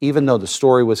it, even though the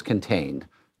story was contained.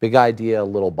 Big idea,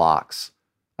 little box.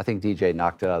 I think DJ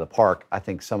knocked it out of the park. I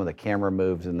think some of the camera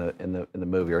moves in the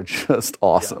movie are just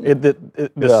awesome. The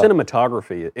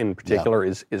cinematography in particular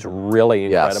is really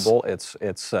incredible. Yes.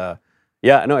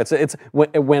 It's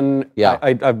when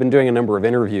I've been doing a number of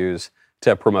interviews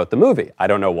to promote the movie. I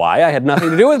don't know why. I had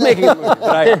nothing to do with making the movie,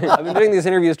 but I've been doing these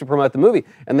interviews to promote the movie,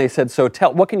 and they said, "So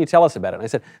what can you tell us about it?" And I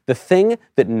said, "The thing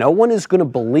that no one is going to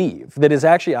believe, that is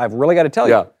actually, I've really got to tell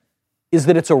you, is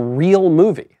that it's a real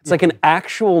movie. It's like an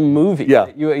actual movie. Yeah.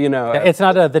 It's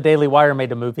not the Daily Wire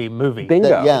made a movie.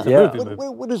 Bingo. It's a movie.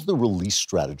 What is the release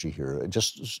strategy here?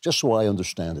 Just so I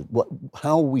understand it.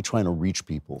 How are we trying to reach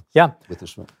people with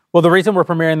this film? Well, the reason we're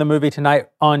premiering the movie tonight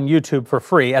on YouTube for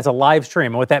free as a live stream,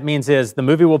 and what that means is the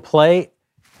movie will play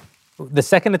The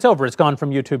second it's over, it's gone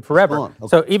from YouTube forever. gone. Okay.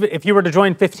 So even if you were to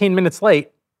join 15 minutes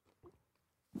late,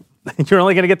 you're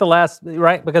only going to get the last,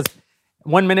 right? Because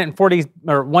 1 minute and 40,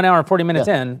 or 1 hour and 40 minutes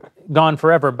in, gone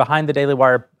forever behind the Daily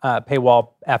Wire paywall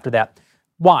after that.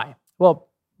 Why? Well,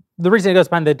 the reason it goes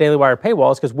behind the Daily Wire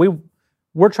paywall is because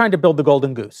we're trying to build the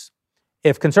golden goose.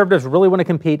 If conservatives really want to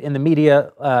compete in the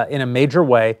media in a major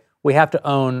way, we have to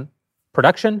own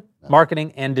production,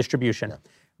 marketing, and distribution.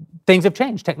 Things have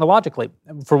changed technologically.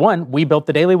 For one, we built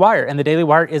the Daily Wire, and the Daily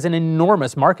Wire is an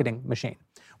enormous marketing machine.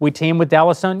 We teamed with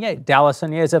Dallas Saunier. Dallas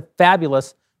Saunier is a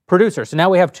fabulous producer. So now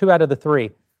we have 2 out of the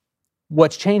 3.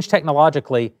 What's changed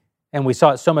technologically, and we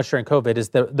saw it so much during COVID, is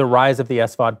the rise of the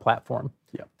SVOD platform.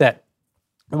 Yeah. That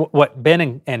what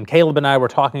Ben and Caleb and I were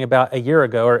talking about a year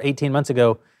ago or 18 months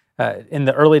ago in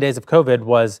the early days of COVID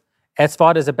was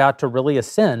SVOD is about to really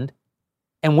ascend.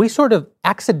 And we sort of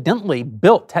accidentally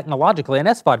built technologically an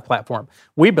SVOD platform.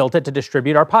 We built it to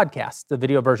distribute our podcasts, the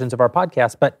video versions of our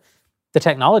podcasts, but the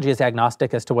technology is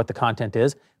agnostic as to what the content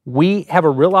is. We have a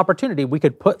real opportunity. We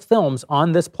could put films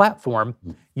on this platform,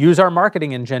 use our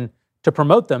marketing engine to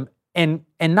promote them, and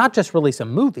not just release a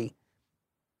movie,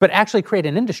 but actually create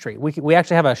an industry. We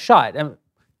actually have a shot. And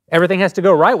everything has to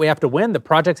go right. We have to win. The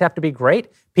projects have to be great.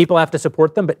 People have to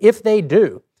support them. But if they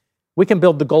do, we can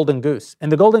build the golden goose.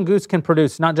 And the golden goose can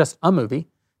produce not just a movie,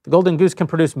 the golden goose can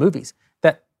produce movies.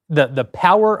 That the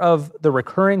power of the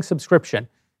recurring subscription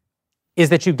is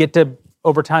that you get to,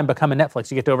 over time, become a Netflix.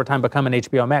 You get to, over time, become an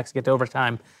HBO Max. You get to, over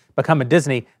time, become a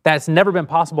Disney. That's never been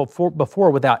possible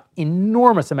before without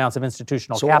enormous amounts of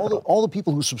institutional capital. So all the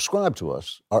people who subscribe to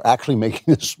us are actually making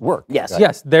this work. Yes. Right?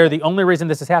 Yes, they're the only reason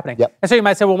this is happening. Yep. And so you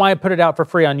might say, well, why put it out for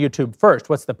free on YouTube first?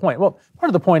 What's the point? Well, part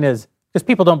of the point is because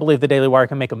people don't believe the Daily Wire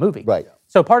can make a movie. Right.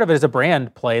 So part of it is a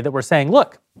brand play that we're saying,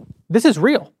 look, this is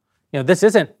real. This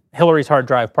isn't Hillary's Hard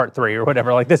Drive Part 3 or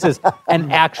whatever. Like, this is an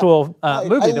actual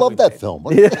movie. I love that film.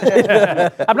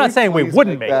 I'm not saying we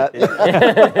wouldn't make it.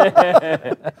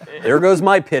 There goes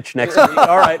my pitch next week.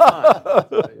 All right,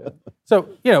 fine. So,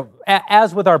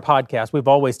 as with our podcast, we've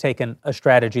always taken a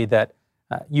strategy that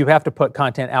you have to put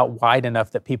content out wide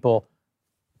enough that people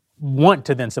want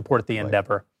to then support the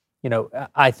endeavor.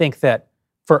 I think that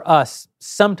for us,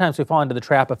 sometimes we fall into the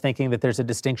trap of thinking that there's a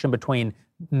distinction between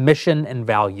mission and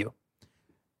value.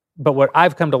 But what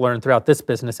I've come to learn throughout this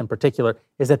business in particular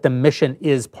is that the mission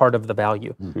is part of the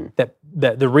value. Mm-hmm.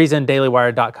 That the reason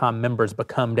DailyWire.com members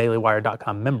become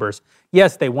DailyWire.com members,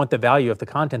 yes, they want the value of the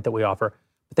content that we offer,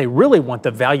 but they really want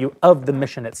the value of the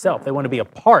mission itself. They want to be a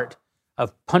part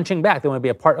of punching back. They want to be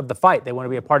a part of the fight. They want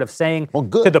to be a part of saying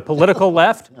to the political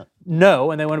left, no,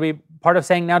 and they want to be part of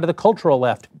saying now to the cultural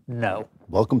left, no.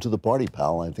 Welcome to the party,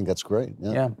 pal. I think that's great.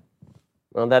 Yeah.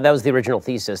 Well, that was the original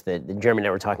thesis that Jeremy and I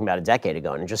were talking about a decade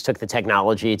ago, and it just took the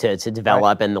technology to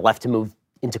develop and the left to move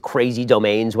into crazy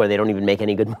domains where they don't even make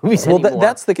any good movies anymore. Well,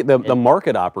 that's the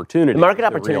market opportunity. The market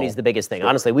opportunity is the biggest thing.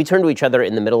 Honestly, we turned to each other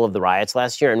in the middle of the riots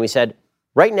last year, and we said,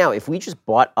 right now, if we just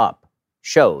bought up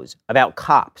shows about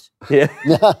cops,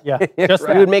 just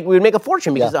we would make a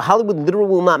fortune because Hollywood literally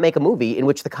will not make a movie in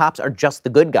which the cops are just the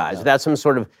good guys without some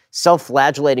sort of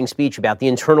self-flagellating speech about the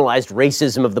internalized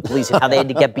racism of the police and how they had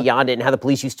to get beyond it and how the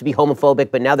police used to be homophobic,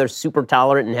 but now they're super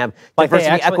tolerant and have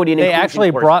diversity, equity, and inclusion. They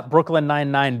actually brought Brooklyn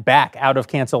Nine-Nine back out of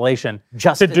cancellation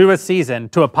just to do a season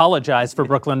to apologize for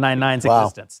Brooklyn Nine-Nine's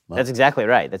existence. That's exactly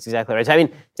right. So, I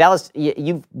mean, Dallas,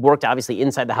 you've worked obviously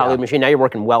inside the Hollywood machine. Now you're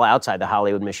working well outside the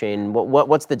Hollywood machine.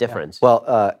 What's the difference?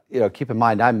 Well, keep in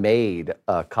mind, I made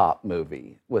a cop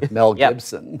movie with Mel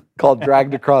Gibson called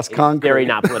Dragged Across Concrete. Very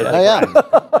not politically correct.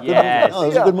 Yes. Oh, it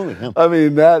was a good movie. Yeah. I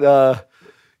mean, that,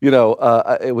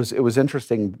 it was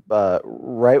interesting.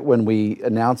 Right when we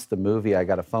announced the movie, I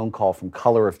got a phone call from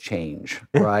Color of Change,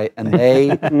 right? And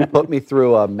they put me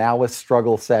through a Maoist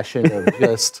struggle session of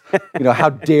just, how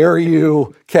dare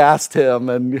you cast him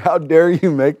and how dare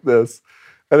you make this?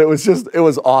 And it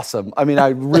was awesome. I mean, I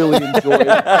really enjoyed it.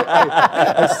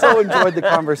 I so enjoyed the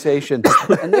conversation.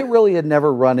 And they really had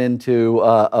never run into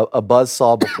a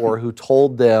buzzsaw before who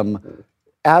told them,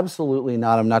 absolutely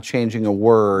not, I'm not changing a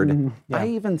word. Yeah. I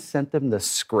even sent them the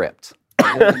script.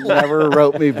 They never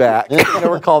wrote me back. They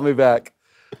never called me back.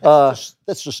 That's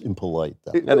just impolite.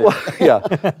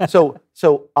 Yeah.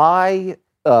 So I,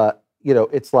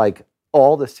 it's like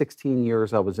all the 16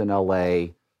 years I was in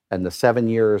LA and the 7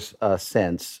 years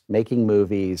since making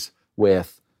movies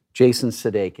with Jason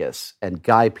Sudeikis and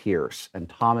Guy Pearce and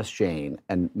Thomas Jane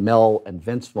and Mel and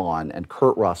Vince Vaughn and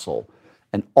Kurt Russell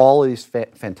and all of these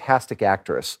fantastic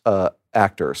actors. I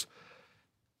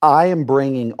am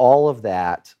bringing all of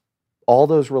that, all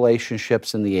those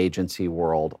relationships in the agency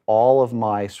world, all of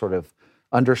my sort of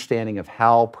understanding of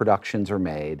how productions are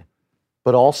made,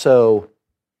 but also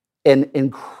an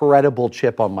incredible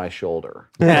chip on my shoulder.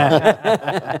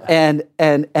 and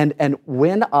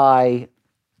when I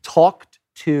talked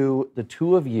to the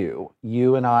two of you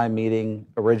and I meeting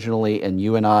originally, and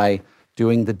you and I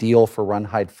doing the deal for Run,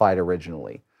 Hide, Fight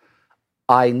originally,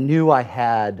 I knew I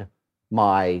had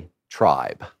my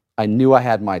tribe. I knew I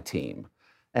had my team.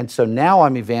 And so now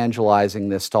I'm evangelizing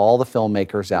this to all the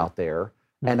filmmakers out there,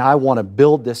 and I want to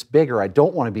build this bigger. I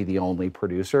don't want to be the only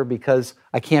producer because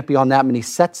I can't be on that many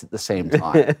sets at the same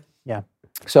time. Yeah.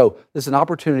 So there's an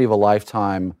opportunity of a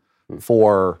lifetime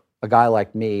for a guy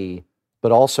like me,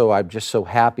 but also I'm just so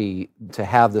happy to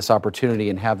have this opportunity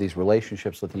and have these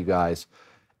relationships with you guys.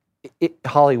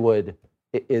 Hollywood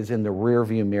is in the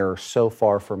rearview mirror so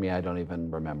far for me, I don't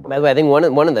even remember. By the way, I think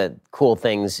one of the cool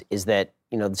things is that,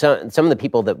 you know, some of the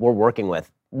people that we're working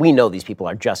with, we know these people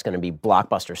are just going to be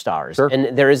blockbuster stars. Sure.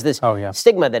 And there is this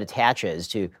stigma that attaches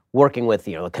to working with,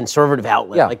 you know, a conservative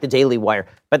outlet like the Daily Wire.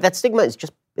 But that stigma is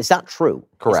just, it's not true.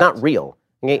 Correct. It's not real.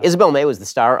 Okay? Isabel May was the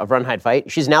star of Run, Hide,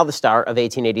 Fight. She's now the star of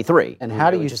 1883. And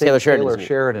how do you think Taylor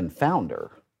Sheridan found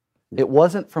her? It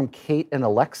wasn't from Kate and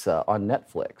Alexa on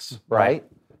Netflix, right?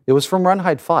 It was from Run,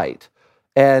 Hide, Fight.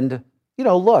 And, you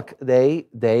know, look, they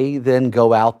then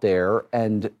go out there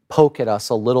and poke at us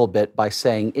a little bit by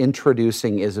saying,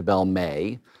 introducing Isabel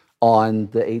May on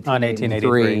the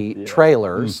 1883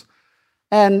 trailers.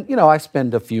 And, you know, I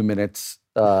spend a few minutes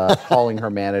calling her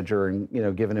manager and, you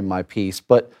know, giving him my piece.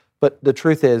 But the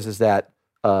truth is that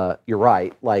you're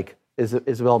right. Like,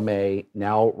 Isabel May,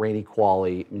 now Rainey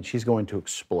Qualley, I mean, she's going to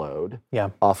explode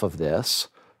off of this,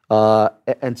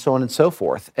 and so on and so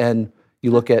forth. And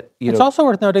you look at, It's also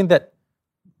worth noting that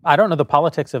I don't know the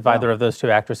politics of either of those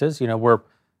two actresses. You know,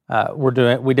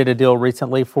 we did a deal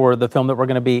recently for the film that we're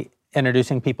going to be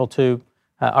introducing people to,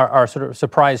 our sort of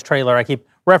surprise trailer. I keep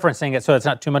referencing it so it's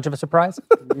not too much of a surprise.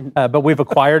 But we've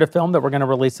acquired a film that we're going to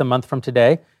release a month from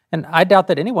today. And I doubt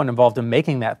that anyone involved in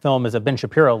making that film is a Ben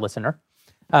Shapiro listener.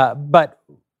 But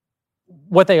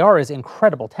what they are is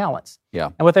incredible talents.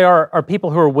 Yeah. And what they are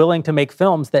people who are willing to make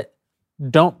films that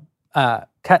don't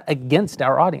cut against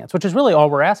our audience, which is really all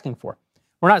we're asking for.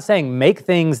 We're not saying make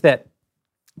things that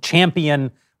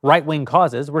champion right-wing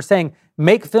causes. We're saying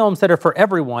make films that are for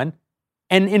everyone,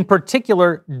 and in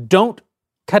particular, don't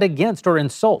cut against or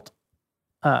insult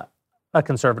a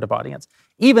conservative audience.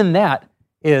 Even that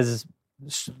is,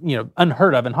 you know,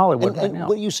 unheard of in Hollywood right now.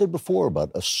 What you said before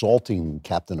about assaulting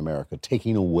Captain America,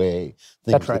 taking away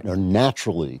things that are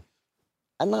naturally,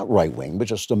 and not right-wing, but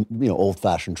just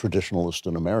old-fashioned traditionalist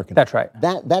and American. That's right.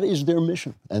 That is their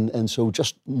mission, and so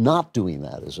just not doing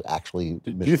that is actually.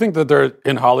 Do you think that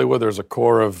in Hollywood there's a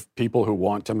core of people who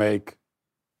want to make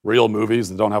real movies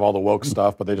that don't have all the woke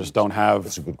stuff, but they just don't have?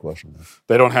 That's a good question.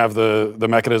 They don't have the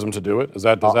mechanism to do it. Does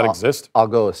that exist? I'll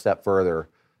go a step further.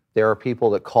 There are people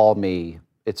that call me.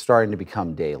 It's starting to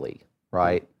become daily,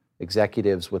 right?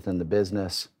 Executives within the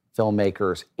business,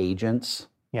 filmmakers, agents,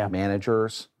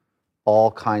 managers,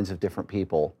 all kinds of different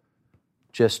people,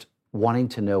 just wanting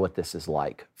to know what this is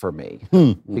like for me,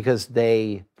 because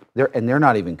they're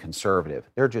not even conservative.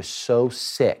 They're just so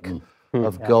sick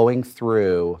of going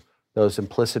through those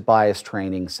implicit bias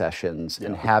training sessions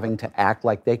and having to act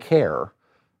like they care,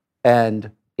 and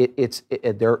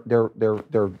their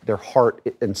heart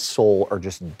and soul are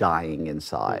just dying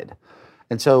inside,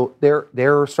 and so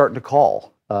they're starting to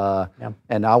call.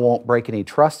 And I won't break any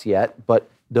trust yet, but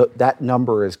that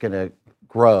number is going to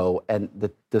grow,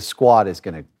 and the squad is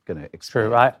going to expand.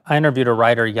 True. I interviewed a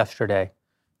writer yesterday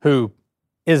who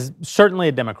is certainly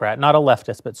a Democrat, not a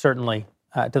leftist, but certainly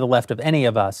to the left of any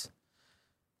of us,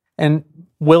 and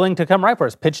willing to come write for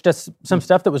us. Pitched us some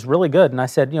stuff that was really good, and I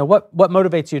said, what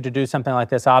motivates you to do something like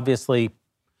this? Obviously,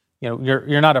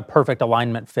 you're not a perfect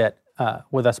alignment fit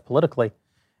with us politically.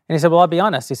 And he said, well, I'll be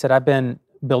honest. He said, I've been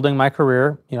building my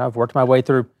career. I've worked my way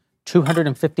through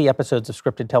 250 episodes of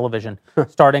scripted television,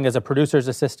 starting as a producer's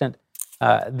assistant,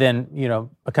 then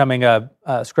becoming a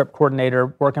script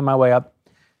coordinator, working my way up.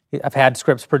 I've had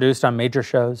scripts produced on major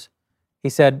shows. He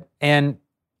said, and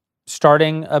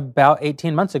starting about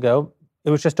 18 months ago,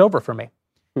 it was just over for me.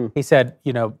 He said,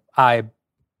 I've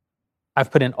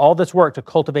put in all this work to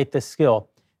cultivate this skill.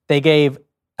 They gave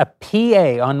a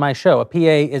PA on my show. A PA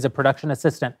is a production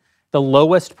assistant, the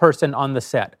lowest person on the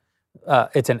set.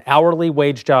 It's an hourly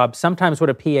wage job. Sometimes what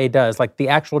a PA does, like the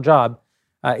actual job,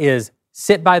 is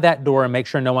sit by that door and make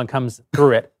sure no one comes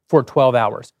through it for 12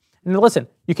 hours. And listen,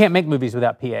 you can't make movies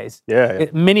without PAs.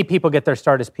 Many people get their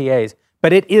start as PAs,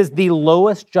 but it is the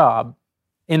lowest job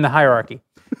in the hierarchy.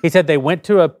 He said they went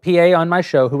to a PA on my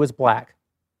show who was black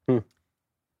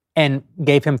and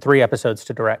gave him 3 episodes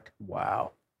to direct.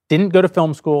 Wow. Didn't go to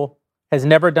film school, has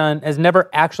never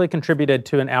actually contributed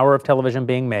to an hour of television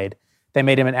being made. They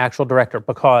made him an actual director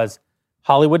because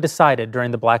Hollywood decided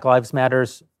during the Black Lives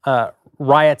Matters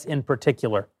riots in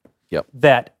particular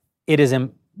that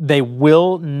they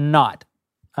will not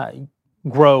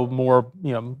grow more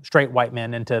straight white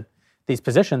men into these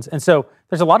positions. And so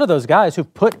there's a lot of those guys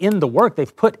who've put in the work,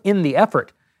 they've put in the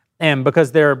effort, and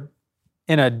because they're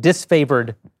in a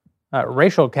disfavored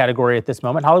racial category at this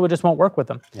moment, Hollywood just won't work with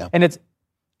them. Yeah. And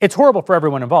it's horrible for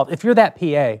everyone involved. If you're that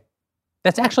PA,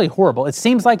 that's actually horrible. It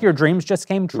seems like your dreams just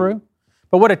came true,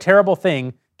 but what a terrible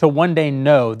thing to one day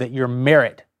know that your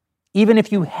merit, even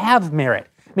if you have merit,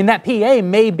 I mean, that PA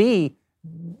may be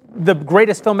the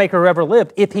greatest filmmaker who ever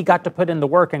lived if he got to put in the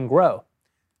work and grow.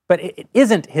 But it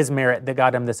isn't his merit that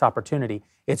got him this opportunity.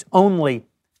 It's only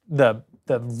the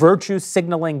virtue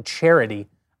signaling charity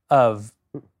of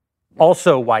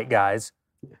also white guys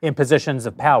in positions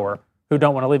of power who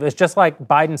don't want to leave. It's just like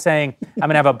Biden saying, I'm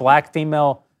going to have a black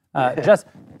female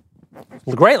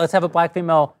great, let's have a black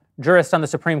female jurist on the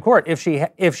Supreme Court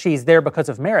if she's there because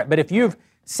of merit. But if you've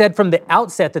said from the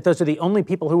outset that those are the only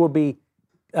people who will be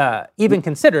even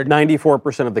considered.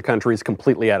 94% of the country is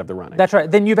completely out of the running. That's right.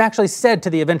 Then you've actually said to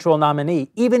the eventual nominee,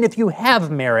 even if you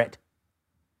have merit.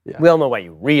 Yeah. We all know why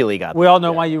you really got We all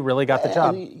know why you really got the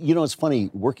job. It's funny,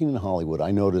 working in Hollywood,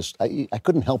 I noticed, I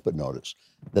couldn't help but notice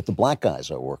that the black guys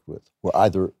I worked with were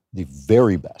either the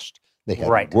very best. They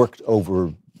had worked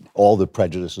over all the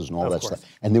prejudices and all that stuff.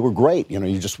 And they were great.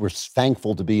 You just were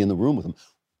thankful to be in the room with them.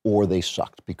 Or they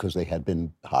sucked because they had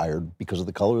been hired because of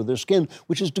the color of their skin,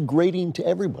 which is degrading to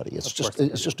everybody. It's just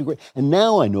degrading. And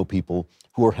now I know people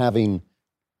who are having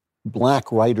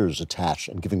black writers attached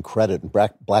and giving credit, and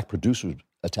black producers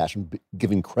attached and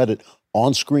giving credit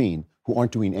on screen who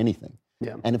aren't doing anything.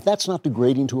 Yeah. And if that's not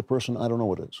degrading to a person, I don't know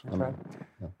what is. That's right.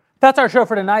 That's our show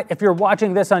for tonight. If you're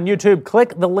watching this on YouTube,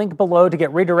 click the link below to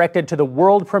get redirected to the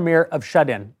world premiere of Shut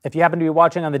In. If you happen to be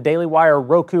watching on the Daily Wire,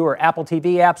 Roku, or Apple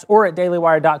TV apps, or at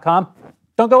dailywire.com,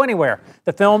 don't go anywhere.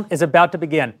 The film is about to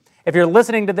begin. If you're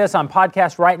listening to this on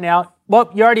podcast right now, well,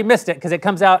 you already missed it because it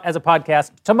comes out as a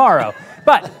podcast tomorrow.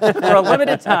 But for a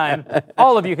limited time,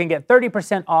 all of you can get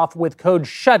 30% off with code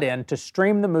SHUTIN to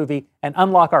stream the movie and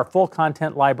unlock our full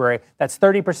content library. That's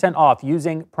 30% off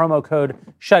using promo code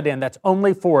SHUTIN. That's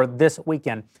only for this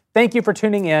weekend. Thank you for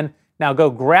tuning in. Now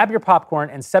go grab your popcorn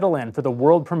and settle in for the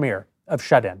world premiere of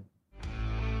Shut In.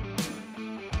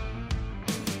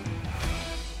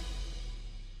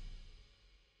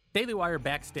 Daily Wire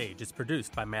Backstage is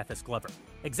produced by Mathis Glover.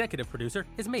 Executive producer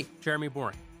is me, Jeremy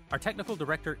Boring. Our technical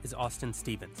director is Austin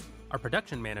Stevens. Our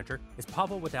production manager is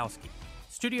Pavel Wadowski.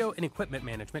 Studio and equipment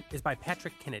management is by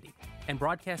Patrick Kennedy. And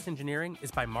broadcast engineering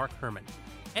is by Mark Herman.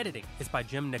 Editing is by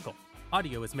Jim Nickel.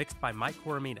 Audio is mixed by Mike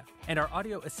Coromina. And our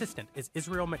audio assistant is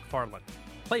Israel McFarland.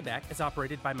 Playback is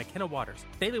operated by McKenna Waters.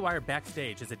 Daily Wire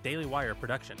Backstage is a Daily Wire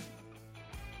production.